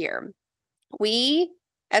other year. We,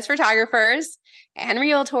 as photographers and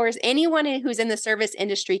realtors, anyone who's in the service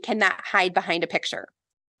industry cannot hide behind a picture.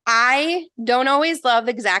 I don't always love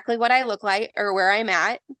exactly what I look like or where I'm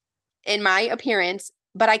at in my appearance,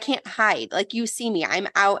 but I can't hide. Like you see me, I'm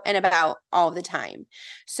out and about all the time.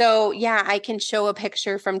 So yeah, I can show a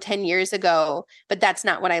picture from 10 years ago, but that's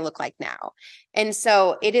not what I look like now. And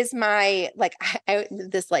so it is my, like,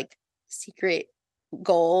 this like secret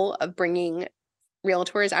goal of bringing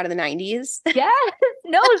realtors out of the 90s. Yes.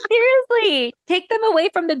 No, seriously. Take them away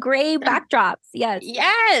from the gray backdrops. Yes.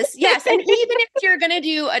 Yes. Yes. And even if you're going to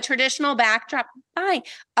do a traditional backdrop, fine.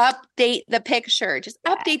 Update the picture. Just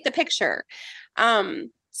update the picture.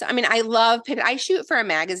 So, I mean, I shoot for a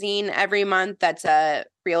magazine every month. That's a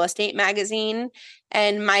real estate magazine.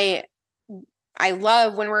 And I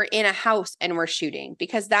love when we're in a house and we're shooting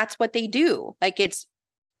because that's what they do. Like it's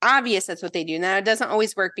obvious that's what they do. Now it doesn't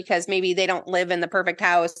always work because maybe they don't live in the perfect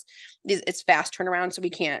house. It's fast turnaround. So we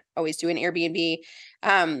can't always do an Airbnb.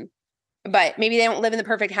 But maybe they don't live in the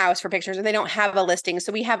perfect house for pictures or they don't have a listing.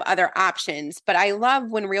 So we have other options. But I love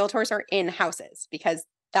when realtors are in houses because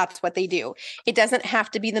that's what they do. It doesn't have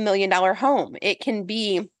to be the $1 million home. It can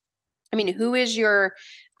be, I mean, who is your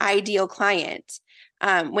ideal client?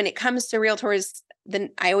 When it comes to realtors, then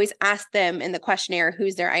I always ask them in the questionnaire,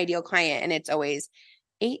 who's their ideal client? And it's always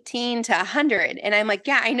 18 to 100. And I'm like,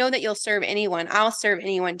 yeah, I know that you'll serve anyone. I'll serve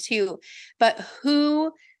anyone too. But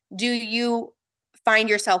who do you find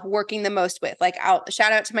yourself working the most with? Like I'll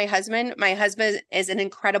shout out to my husband. My husband is an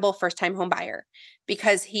incredible first-time home buyer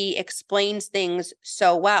because he explains things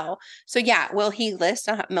so well. So yeah, will he list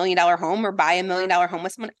a $1 million home or buy a $1 million home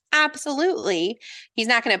with someone? Absolutely. He's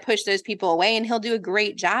not going to push those people away and he'll do a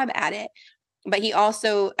great job at it. But he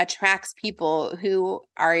also attracts people who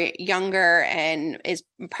are younger and is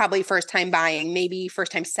probably first time buying, maybe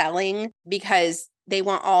first time selling because they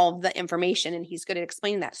want all the information and he's good at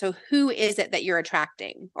explaining that. So who is it that you're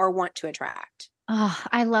attracting or want to attract? Oh,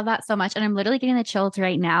 I love that so much. And I'm literally getting the chills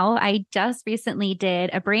right now. I just recently did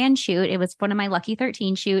a brand shoot. It was one of my Lucky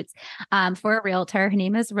 13 shoots for a realtor. Her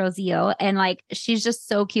name is Rosio. And like, she's just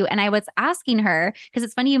so cute. And I was asking her, because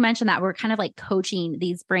it's funny you mentioned that we're kind of like coaching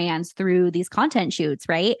these brands through these content shoots,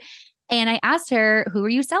 right? And I asked her, who are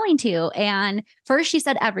you selling to? And first she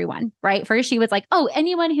said everyone, right? First she was like, oh,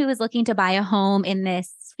 anyone who is looking to buy a home in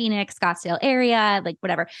this Dallas, Phoenix, Scottsdale area, like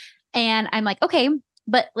whatever. And I'm like, okay,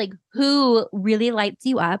 but like who really lights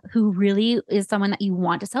you up? Who really is someone that you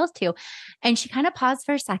want to sell to? And she kind of paused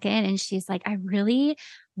for a second and she's like, I really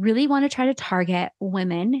want to try to target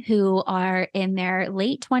women who are in their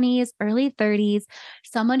late 20s, early 30s,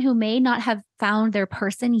 someone who may not have found their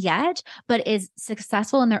person yet, but is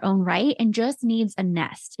successful in their own right and just needs a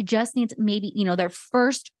nest, just needs maybe, their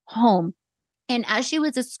first home. And as she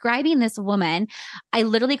was describing this woman, I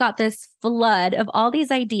literally got this flood of all these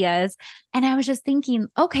ideas. And I was just thinking,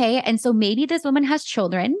 okay. And so maybe this woman has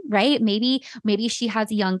children, right? Maybe she has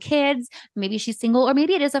young kids, maybe she's single, or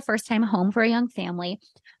maybe it is a first time home for a young family.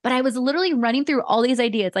 But I was literally running through all these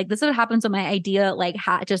ideas. Like this is what happens when my idea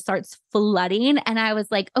just starts flooding. And I was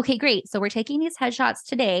like, okay, great. So we're taking these headshots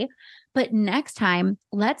today. But next time,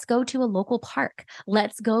 let's go to a local park.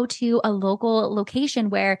 Let's go to a local location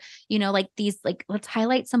where, let's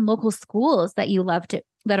highlight some local schools that you love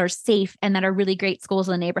that are safe and that are really great schools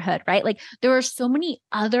in the neighborhood, right? Like there are so many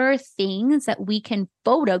other things that we can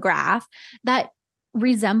photograph that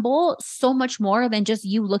resemble so much more than just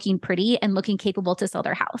you looking pretty and looking capable to sell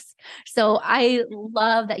their house. So I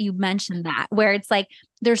love that you mentioned that, where it's like,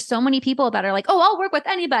 there's so many people that are like, oh, I'll work with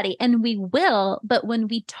anybody. And we will. But when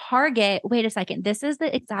we target, wait a second, this is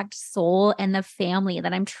the exact soul and the family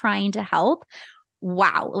that I'm trying to help.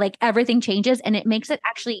 Wow. Like everything changes and it makes it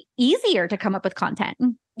actually easier to come up with content.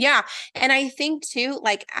 Yeah. And I think too,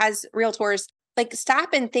 like as realtors, like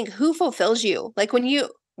stop and think who fulfills you. Like when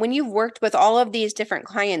you've worked with all of these different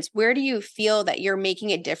clients, where do you feel that you're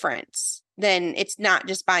making a difference? Then it's not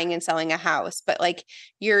just buying and selling a house, but like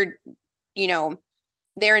you're,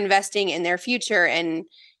 they're investing in their future. And,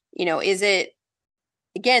 is it,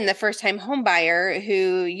 again, the first time home buyer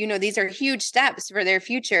who, these are huge steps for their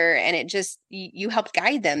future. And it just, you helped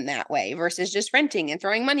guide them that way versus just renting and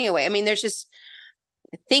throwing money away. I mean, there's just,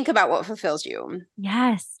 think about what fulfills you.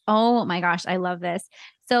 Yes. Oh my gosh. I love this.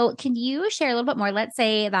 So can you share a little bit more? Let's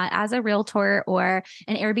say that as a realtor or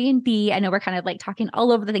an Airbnb, I know we're kind of like talking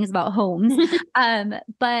all over the things about homes.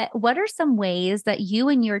 But what are some ways that you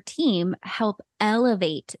and your team help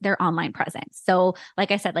elevate their online presence? So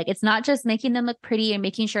like I said, like it's not just making them look pretty and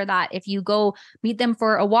making sure that if you go meet them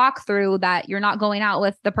for a walkthrough, that you're not going out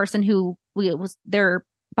with the person who was their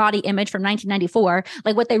body image from 1994,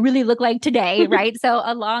 like what they really look like today, right? So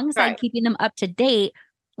alongside keeping them up to date,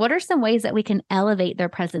 what are some ways that we can elevate their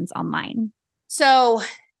presence online? So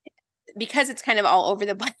because it's kind of all over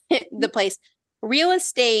the place, real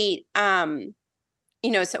estate, so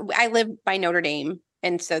I live by Notre Dame.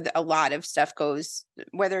 And so a lot of stuff goes,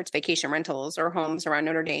 whether it's vacation rentals or homes around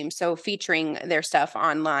Notre Dame. So featuring their stuff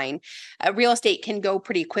online, real estate can go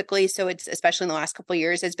pretty quickly. So it's, especially in the last couple of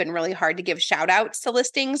years, it's been really hard to give shout outs to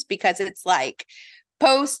listings because it's like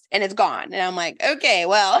post and it's gone. And I'm like, okay,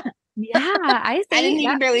 well, yeah, I didn't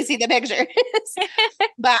even barely see the picture.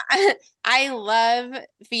 But I love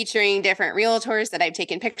featuring different realtors that I've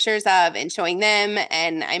taken pictures of and showing them.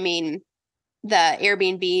 And I mean, the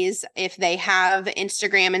Airbnbs, if they have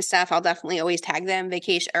Instagram and stuff, I'll definitely always tag them,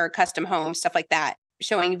 vacation or custom homes, stuff like that,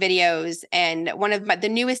 showing videos. And one of the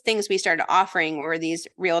newest things we started offering were these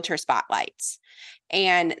realtor spotlights.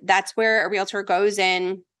 And that's where a realtor goes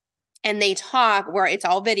in and they talk, where it's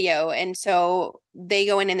all video. And so they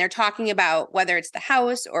go in and they're talking about whether it's the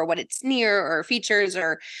house or what it's near or features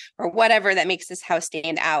or whatever that makes this house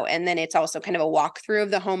stand out. And then it's also kind of a walkthrough of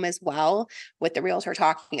the home as well, with the realtor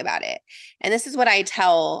talking about it. And this is what I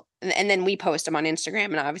tell, and then we post them on Instagram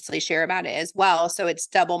and obviously share about it as well. So it's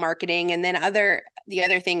double marketing. And then the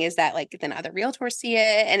other thing is that like then other realtors see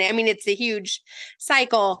it. And I mean, it's a huge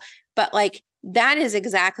cycle, but like that is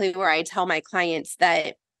exactly where I tell my clients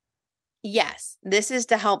that yes, this is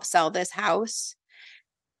to help sell this house,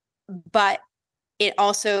 but it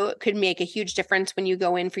also could make a huge difference when you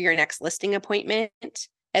go in for your next listing appointment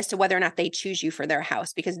as to whether or not they choose you for their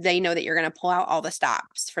house, because they know that you're going to pull out all the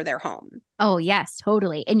stops for their home. Oh, yes,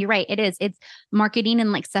 totally. And you're right. It's marketing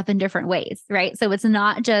in like 7 different ways, right? So it's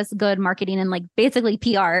not just good marketing and like basically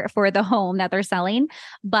PR for the home that they're selling,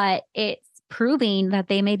 but it's proving that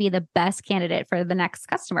they may be the best candidate for the next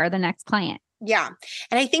customer, the next client. Yeah.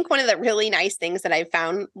 And I think one of the really nice things that I've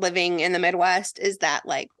found living in the Midwest is that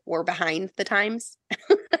like we're behind the times.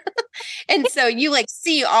 And so you like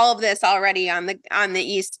see all of this already on the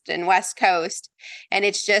East and West Coast, and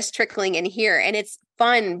it's just trickling in here. And it's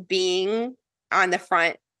fun being on the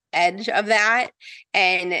front edge of that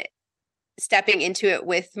and stepping into it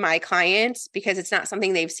with my clients because it's not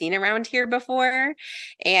something they've seen around here before.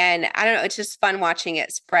 And I don't know, it's just fun watching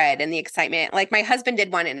it spread and the excitement. Like my husband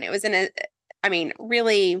did one and it was in I mean,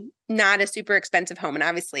 really not a super expensive home. And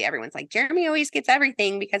obviously everyone's like, Jeremy always gets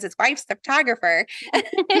everything because his wife's the photographer. And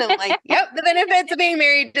I'm like, yep, the benefits of being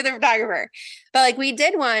married to the photographer. But like we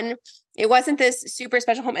did one, it wasn't this super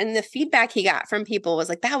special home. And the feedback he got from people was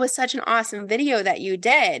like, that was such an awesome video that you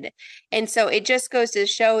did. And so it just goes to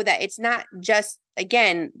show that it's not just,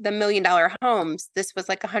 again, the $1 million homes. This was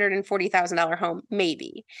like $140,000 home,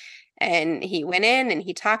 maybe. And he went in and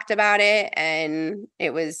he talked about it, and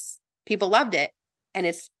it was, people loved it, and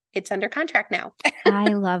it's under contract now. I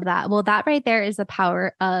love that. Well, that right there is the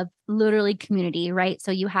power of literally community, right?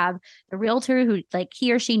 So you have the realtor who like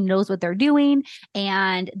he or she knows what they're doing,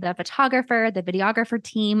 and the photographer, the videographer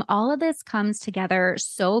team, all of this comes together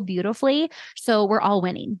so beautifully. So we're all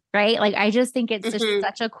winning, right? Like I just think it's just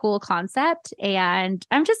such a cool concept, and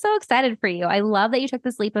I'm just so excited for you. I love that you took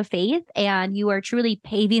this leap of faith and you are truly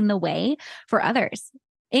paving the way for others.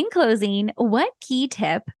 In closing, what key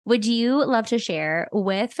tip would you love to share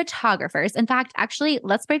with photographers? In fact, actually,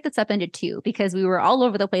 let's break this up into two because we were all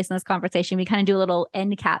over the place in this conversation. We kind of do a little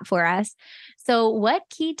end cap for us. So what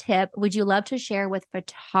key tip would you love to share with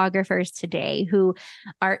photographers today who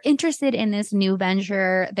are interested in this new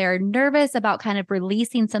venture? They're nervous about kind of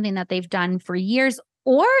releasing something that they've done for years.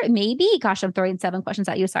 Or maybe, gosh, I'm throwing 7 questions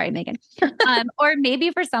at you. Sorry, Megan. Or maybe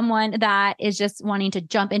for someone that is just wanting to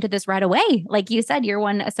jump into this right away. Like you said, you're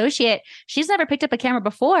one associate. She's never picked up a camera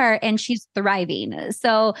before and she's thriving.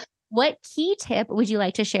 So what key tip would you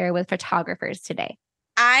like to share with photographers today?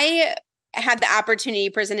 I had the opportunity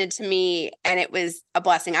presented to me, and it was a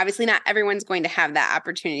blessing. Obviously, not everyone's going to have that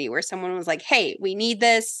opportunity where someone was like, hey, we need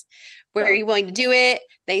this. Where are you willing to do it?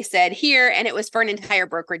 They said here, and it was for an entire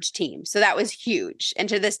brokerage team. So that was huge. And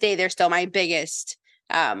to this day, they're still my biggest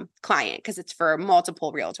client because it's for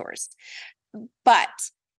multiple realtors. But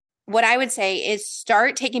what I would say is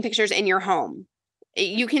start taking pictures in your home.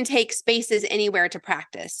 You can take spaces anywhere to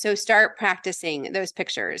practice. So start practicing those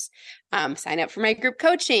pictures. Sign up for my group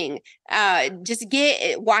coaching. Just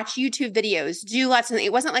watch YouTube videos. Do lots of.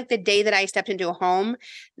 It wasn't like the day that I stepped into a home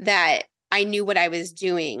that I knew what I was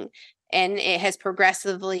doing. And it has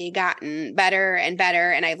progressively gotten better and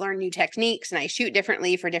better. And I've learned new techniques, and I shoot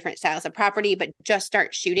differently for different styles of property, but just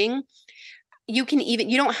start shooting. You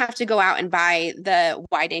don't have to go out and buy the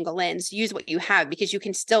wide angle lens. Use what you have because you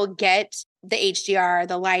can still get the HDR,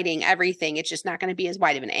 the lighting, everything. It's just not going to be as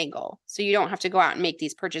wide of an angle. So you don't have to go out and make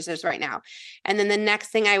these purchases right now. And then the next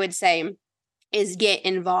thing I would say is get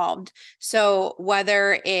involved. So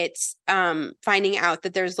whether it's finding out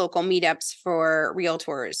that there's local meetups for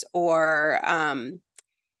realtors, or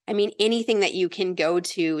anything that you can go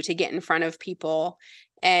to get in front of people,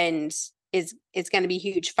 and it's going to be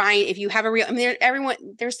huge. Fine if you have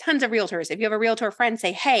there's tons of realtors. If you have a realtor friend,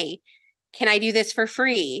 say, hey, can I do this for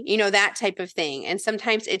free? That type of thing. And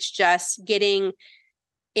sometimes it's just getting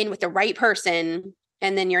in with the right person,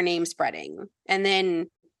 and then your name spreading, and then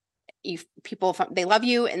people, they love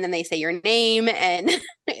you, and then they say your name, and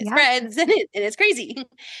it spreads, and it's crazy.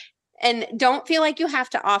 And don't feel like you have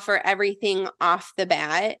to offer everything off the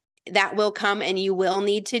bat. That will come, and you will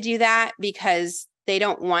need to do that because they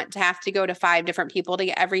don't want to have to go to 5 different people to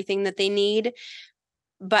get everything that they need.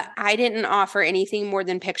 But I didn't offer anything more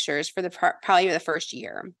than pictures for probably the first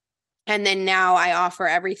year. And then now I offer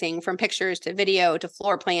everything from pictures to video to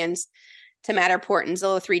floor plans to Matterport and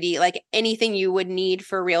Zillow 3D, like anything you would need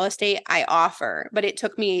for real estate, I offer, but it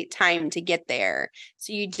took me time to get there.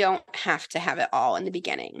 So you don't have to have it all in the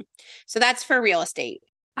beginning. So that's for real estate.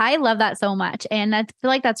 I love that so much. And I feel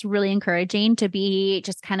like that's really encouraging to be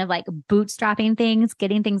just kind of like bootstrapping things,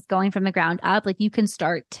 getting things going from the ground up. Like you can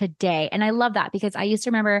start today. And I love that because I used to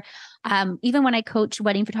remember, even when I coach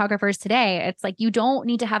wedding photographers today, it's like, you don't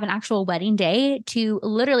need to have an actual wedding day to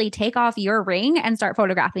literally take off your ring and start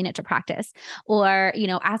photographing it to practice, or,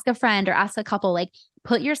 ask a friend or ask a couple, like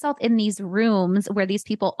put yourself in these rooms where these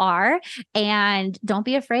people are, and don't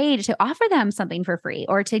be afraid to offer them something for free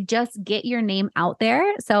or to just get your name out there.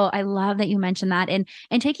 So I love that you mentioned that, and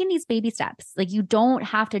taking these baby steps. Like you don't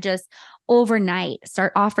have to just overnight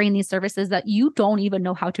start offering these services that you don't even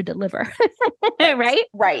know how to deliver. Right?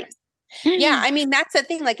 Right. Yeah. That's the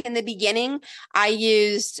thing. Like in the beginning, I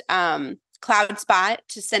used CloudSpot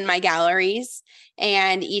to send my galleries,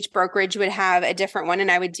 and each brokerage would have a different one, and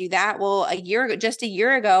I would do that. Well, just a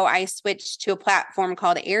year ago, I switched to a platform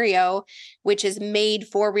called Aereo, which is made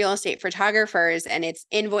for real estate photographers, and it's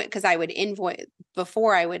invoice, because I would invoice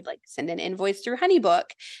before. I would like send an invoice through HoneyBook,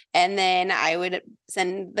 and then I would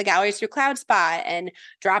send the galleries through CloudSpot and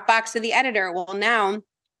Dropbox to the editor. Well, now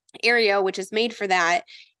Aereo, which is made for that,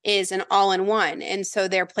 is an all-in-one, and so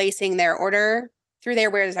they're placing their order through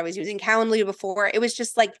there, whereas I was using Calendly before. It was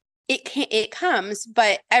just like it comes,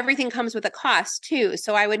 but everything comes with a cost too.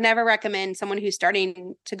 So I would never recommend someone who's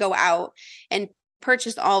starting to go out and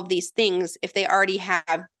purchase all of these things if they already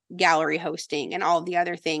have gallery hosting and all of the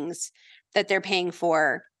other things that they're paying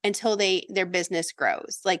for until their business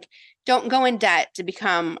grows. Like, don't go in debt to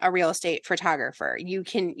become a real estate photographer. You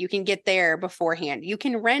can get there beforehand. You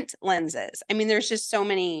can rent lenses. I mean, there's just so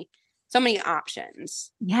many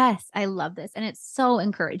options. Yes, I love this. And it's so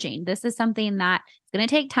encouraging. This is something that it's going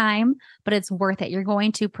to take time, but it's worth it. You're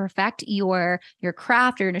going to perfect your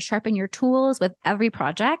craft. You're going to sharpen your tools with every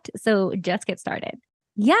project. So just get started.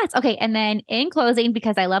 Yes. Okay. And then in closing,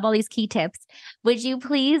 because I love all these key tips, would you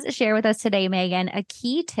please share with us today, Megan, a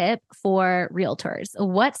key tip for realtors?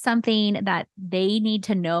 What's something that they need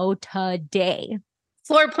to know today?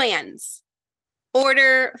 Floor plans.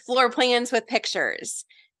 Order floor plans with pictures.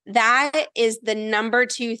 That is the number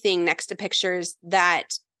 2 thing next to pictures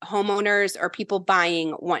that homeowners or people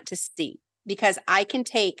buying want to see, because I can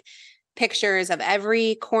take pictures of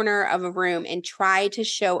every corner of a room and try to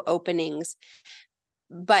show openings,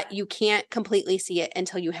 but you can't completely see it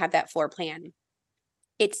until you have that floor plan.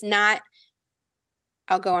 It's not,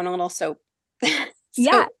 I'll go on a little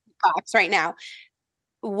box right now.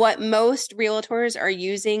 What most realtors are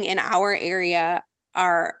using in our area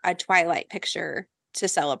are a twilight picture to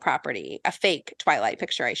sell a property, a fake twilight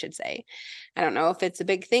picture, I should say. I don't know if it's a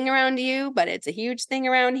big thing around you, but it's a huge thing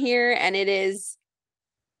around here. And it is,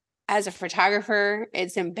 as a photographer,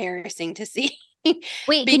 it's embarrassing to see.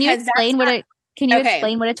 Wait, can you explain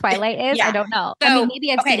explain what a twilight is? Yeah. I don't know. So, I mean, maybe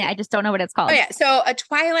I've seen it. I just don't know what it's called. Oh yeah. So a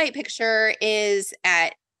twilight picture is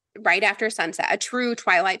at right after sunset. A true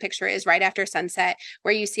twilight picture is right after sunset,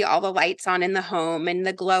 where you see all the lights on in the home and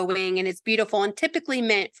the glowing, and it's beautiful and typically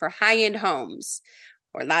meant for high-end homes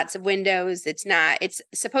or lots of windows. It's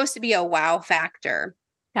supposed to be a wow factor.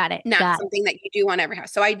 Got it. Not something that you do on every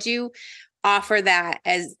house. So I do offer that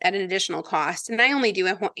as at an additional cost. And I only do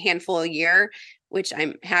a handful a year, which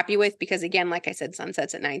I'm happy with because, again, like I said,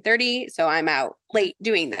 sunsets at 9:30. So I'm out late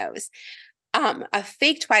doing those. A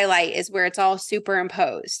fake twilight is where it's all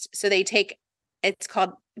superimposed. So they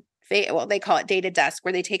call it day to dusk,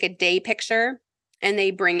 where they take a day picture and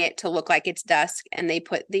they bring it to look like it's dusk. And they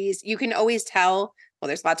put these, you can always tell, well,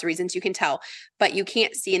 there's lots of reasons you can tell, but you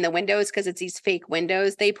can't see in the windows because it's these fake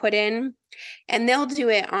windows they put in. And they'll do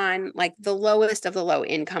it on like the lowest of the low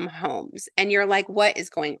income homes. And you're like, what is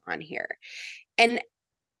going on here? And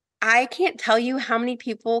I can't tell you how many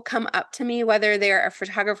people come up to me, whether they're a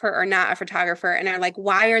photographer or not a photographer, and are like,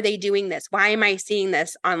 why are they doing this? Why am I seeing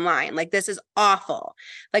this online? Like, this is awful.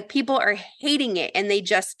 Like, people are hating it and they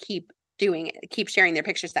just keep doing it, keep sharing their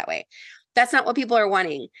pictures that way. That's not what people are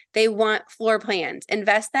wanting. They want floor plans.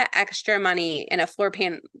 Invest that extra money in a floor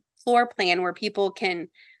plan where people can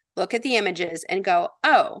look at the images and go,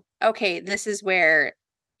 oh, okay, this is where,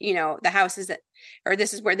 the house is at, or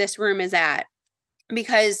this is where this room is at.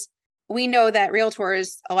 Because we know that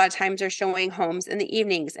realtors a lot of times are showing homes in the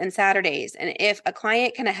evenings and Saturdays. And if a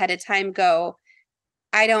client can ahead of time go,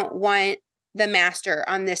 I don't want the master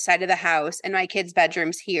on this side of the house and my kids'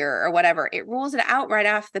 bedrooms here or whatever, it rules it out right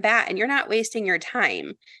off the bat. And you're not wasting your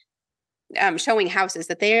time showing houses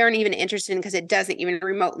that they aren't even interested in because it doesn't even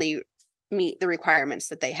remotely meet the requirements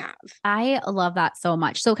that they have. I love that so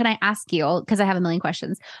much. So can I ask you, because I have a million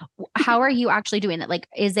questions, how are you actually doing it? Like,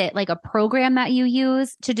 is it like a program that you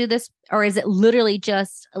use to do this? Or is it literally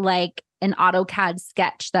just like an AutoCAD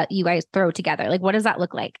sketch that you guys throw together? Like, what does that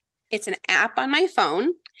look like? It's an app on my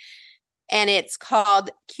phone and it's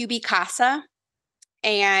called Cubicasa.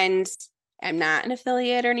 And I'm not an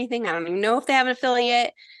affiliate or anything. I don't even know if they have an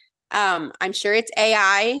affiliate. I'm sure it's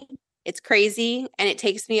AI. It's crazy. And it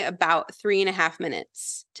takes me about 3.5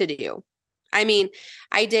 minutes to do. I mean,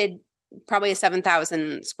 I did probably a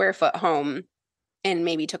 7,000 square foot home and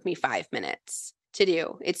maybe took me 5 minutes to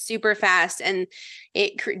do. It's super fast and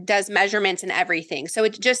it does measurements and everything. So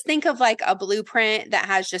just think of like a blueprint that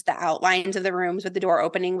has just the outlines of the rooms with the door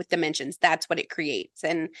opening with dimensions. That's what it creates.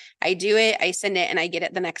 And I do it, I send it, and I get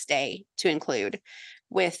it the next day to include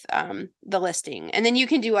with the listing. And then you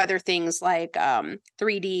can do other things like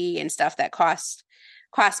 3D and stuff that costs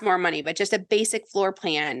more money, but just a basic floor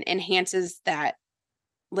plan enhances that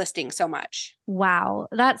listing so much. Wow.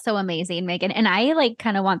 That's so amazing, Megan. And I like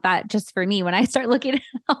kind of want that just for me when I start looking at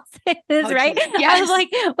houses, right? Yes. I was like,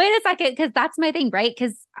 wait a second, because that's my thing, right?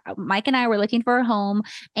 Because Mike and I were looking for a home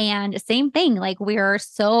and same thing, like we're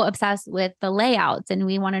so obsessed with the layouts and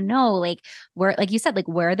we want to know like where, like you said, like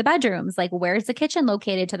where are the bedrooms, like where's the kitchen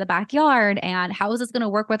located to the backyard and how is this going to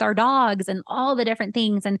work with our dogs and all the different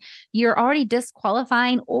things. And you're already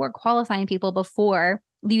disqualifying or qualifying people before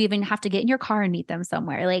you even have to get in your car and meet them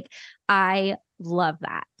somewhere. Like, I love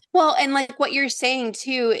that. Well, and like what you're saying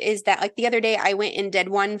too is that like the other day I went and did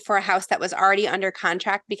one for a house that was already under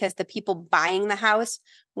contract because the people buying the house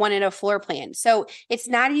wanted a floor plan. So it's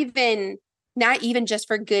not even just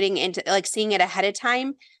for getting into like seeing it ahead of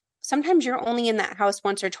time. Sometimes you're only in that house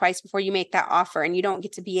once or twice before you make that offer and you don't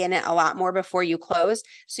get to be in it a lot more before you close.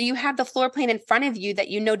 So you have the floor plan in front of you that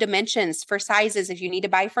you know dimensions for sizes if you need to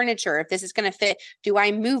buy furniture, if this is going to fit, do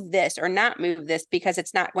I move this or not move this because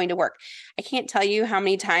it's not going to work. I can't tell you how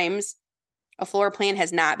many times a floor plan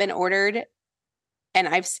has not been ordered and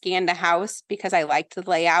I've scanned a house because I liked the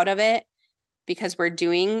layout of it because we're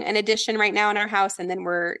doing an addition right now in our house and then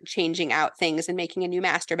we're changing out things and making a new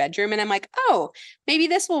master bedroom. And I'm like, oh, maybe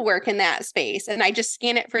this will work in that space. And I just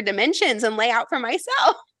scan it for dimensions and lay out for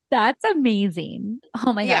myself. That's amazing.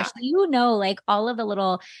 Oh my gosh. You know, like all of the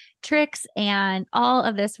little tricks and all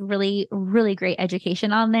of this really, really great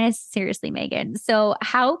education on this. Seriously, Megan. So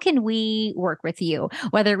how can we work with you?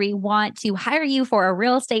 Whether we want to hire you for our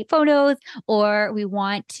real estate photos or we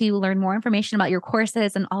want to learn more information about your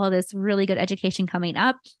courses and all of this really good education coming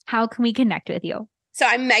up, how can we connect with you? So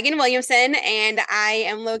I'm Megan Williamson and I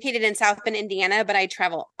am located in South Bend, Indiana, but I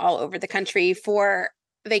travel all over the country for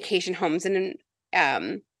vacation homes and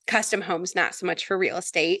custom homes, not so much for real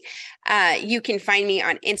estate. You can find me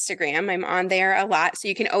on Instagram. I'm on there a lot. So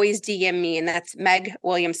you can always DM me, and that's Meg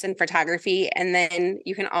Williamson Photography. And then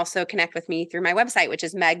you can also connect with me through my website, which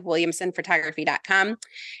is megwilliamsonphotography.com.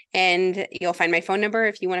 And you'll find my phone number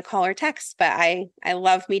if you want to call or text. But I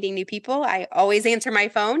love meeting new people. I always answer my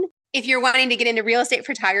phone. If you're wanting to get into real estate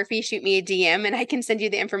photography, shoot me a DM and I can send you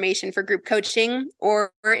the information for group coaching.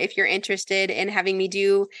 Or if you're interested in having me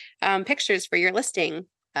do pictures for your listing,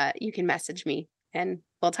 you can message me and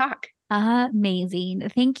we'll talk. Amazing.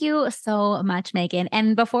 Thank you so much, Megan.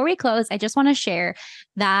 And before we close, I just want to share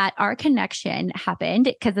that our connection happened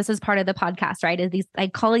because this is part of the podcast, right? Is these, I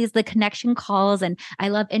call these the connection calls, and I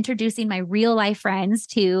love introducing my real life friends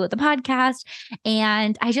to the podcast.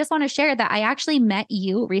 And I just want to share that I actually met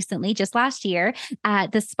you recently, just last year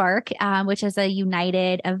at the Spark, which is a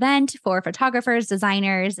united event for photographers,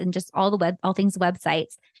 designers, and just all things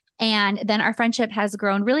websites. And then our friendship has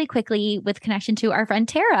grown really quickly with connection to our friend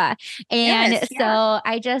Tara. And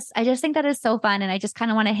I just think that is so fun. And I just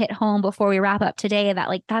kind of want to hit home before we wrap up today that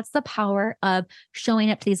like, that's the power of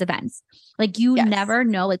showing up to these events. Like you never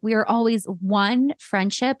know, like we are always one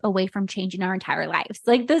friendship away from changing our entire lives.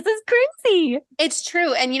 Like this is crazy. It's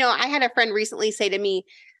true. And, I had a friend recently say to me,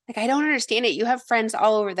 like, I don't understand it. You have friends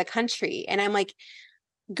all over the country. And I'm like,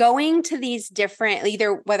 going to these different,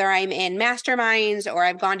 either whether I'm in masterminds or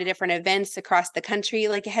I've gone to different events across the country,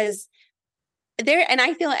 like and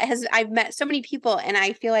I feel I've met so many people and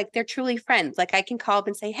I feel like they're truly friends. Like I can call up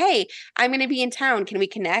and say, hey, I'm going to be in town. Can we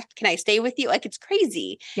connect? Can I stay with you? Like it's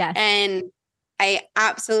crazy. Yes. And I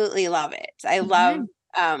absolutely love it. I love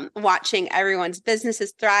watching everyone's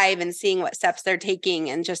businesses thrive and seeing what steps they're taking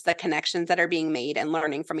and just the connections that are being made and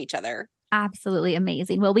learning from each other. Absolutely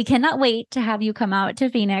amazing. Well, we cannot wait to have you come out to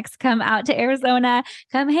Phoenix, come out to Arizona,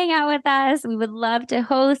 come hang out with us. We would love to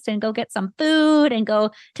host and go get some food and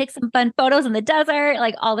go take some fun photos in the desert,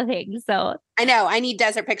 like all the things. So I know I need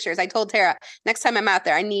desert pictures. I told Tara next time I'm out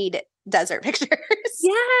there, I need desert pictures.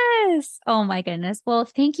 Yes. Oh my goodness. Well,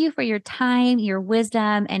 thank you for your time, your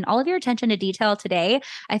wisdom, and all of your attention to detail today.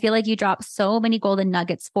 I feel like you dropped so many golden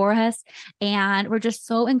nuggets for us, and we're just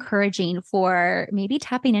so encouraging for maybe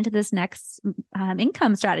tapping into this next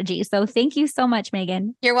income strategy. So thank you so much,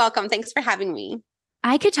 Megan. You're welcome. Thanks for having me.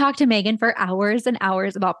 I could talk to Megan for hours and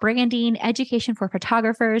hours about branding, education for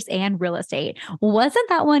photographers, and real estate. Wasn't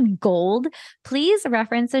that one gold? Please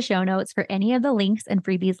reference the show notes for any of the links and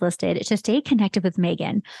freebies listed to stay connected with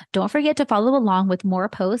Megan. Don't forget to follow along with more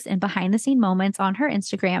posts and behind the scene moments on her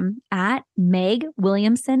Instagram at Meg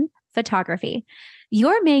Williamson Photography.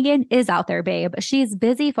 Your Megan is out there, babe. She's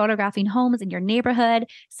busy photographing homes in your neighborhood,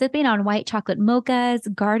 sipping on white chocolate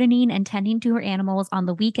mochas, gardening and tending to her animals on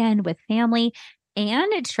the weekend with family,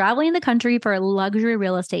 and traveling the country for luxury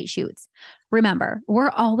real estate shoots. Remember, we're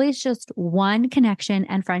always just one connection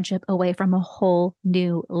and friendship away from a whole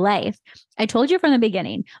new life. I told you from the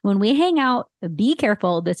beginning, when we hang out, be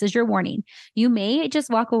careful. This is your warning. You may just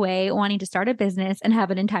walk away wanting to start a business and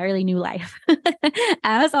have an entirely new life.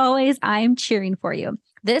 As always, I'm cheering for you.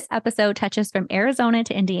 This episode touches from Arizona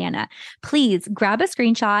to Indiana. Please grab a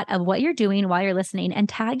screenshot of what you're doing while you're listening and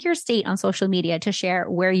tag your state on social media to share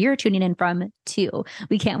where you're tuning in from too.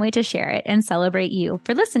 We can't wait to share it and celebrate you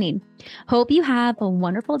for listening. Hope you have a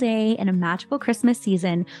wonderful day and a magical Christmas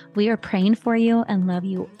season. We are praying for you and love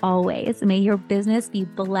you always. May your business be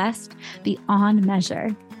blessed beyond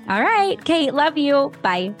measure. All right, Kate, love you.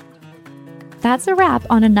 Bye. That's a wrap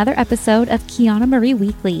on another episode of Kiana Marie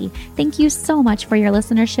Weekly. Thank you so much for your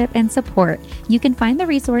listenership and support. You can find the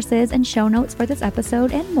resources and show notes for this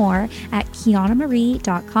episode and more at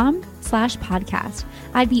kianamarie.com/podcast.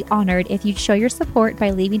 I'd be honored if you'd show your support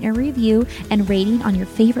by leaving a review and rating on your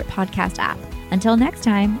favorite podcast app. Until next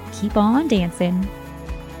time, keep on dancing.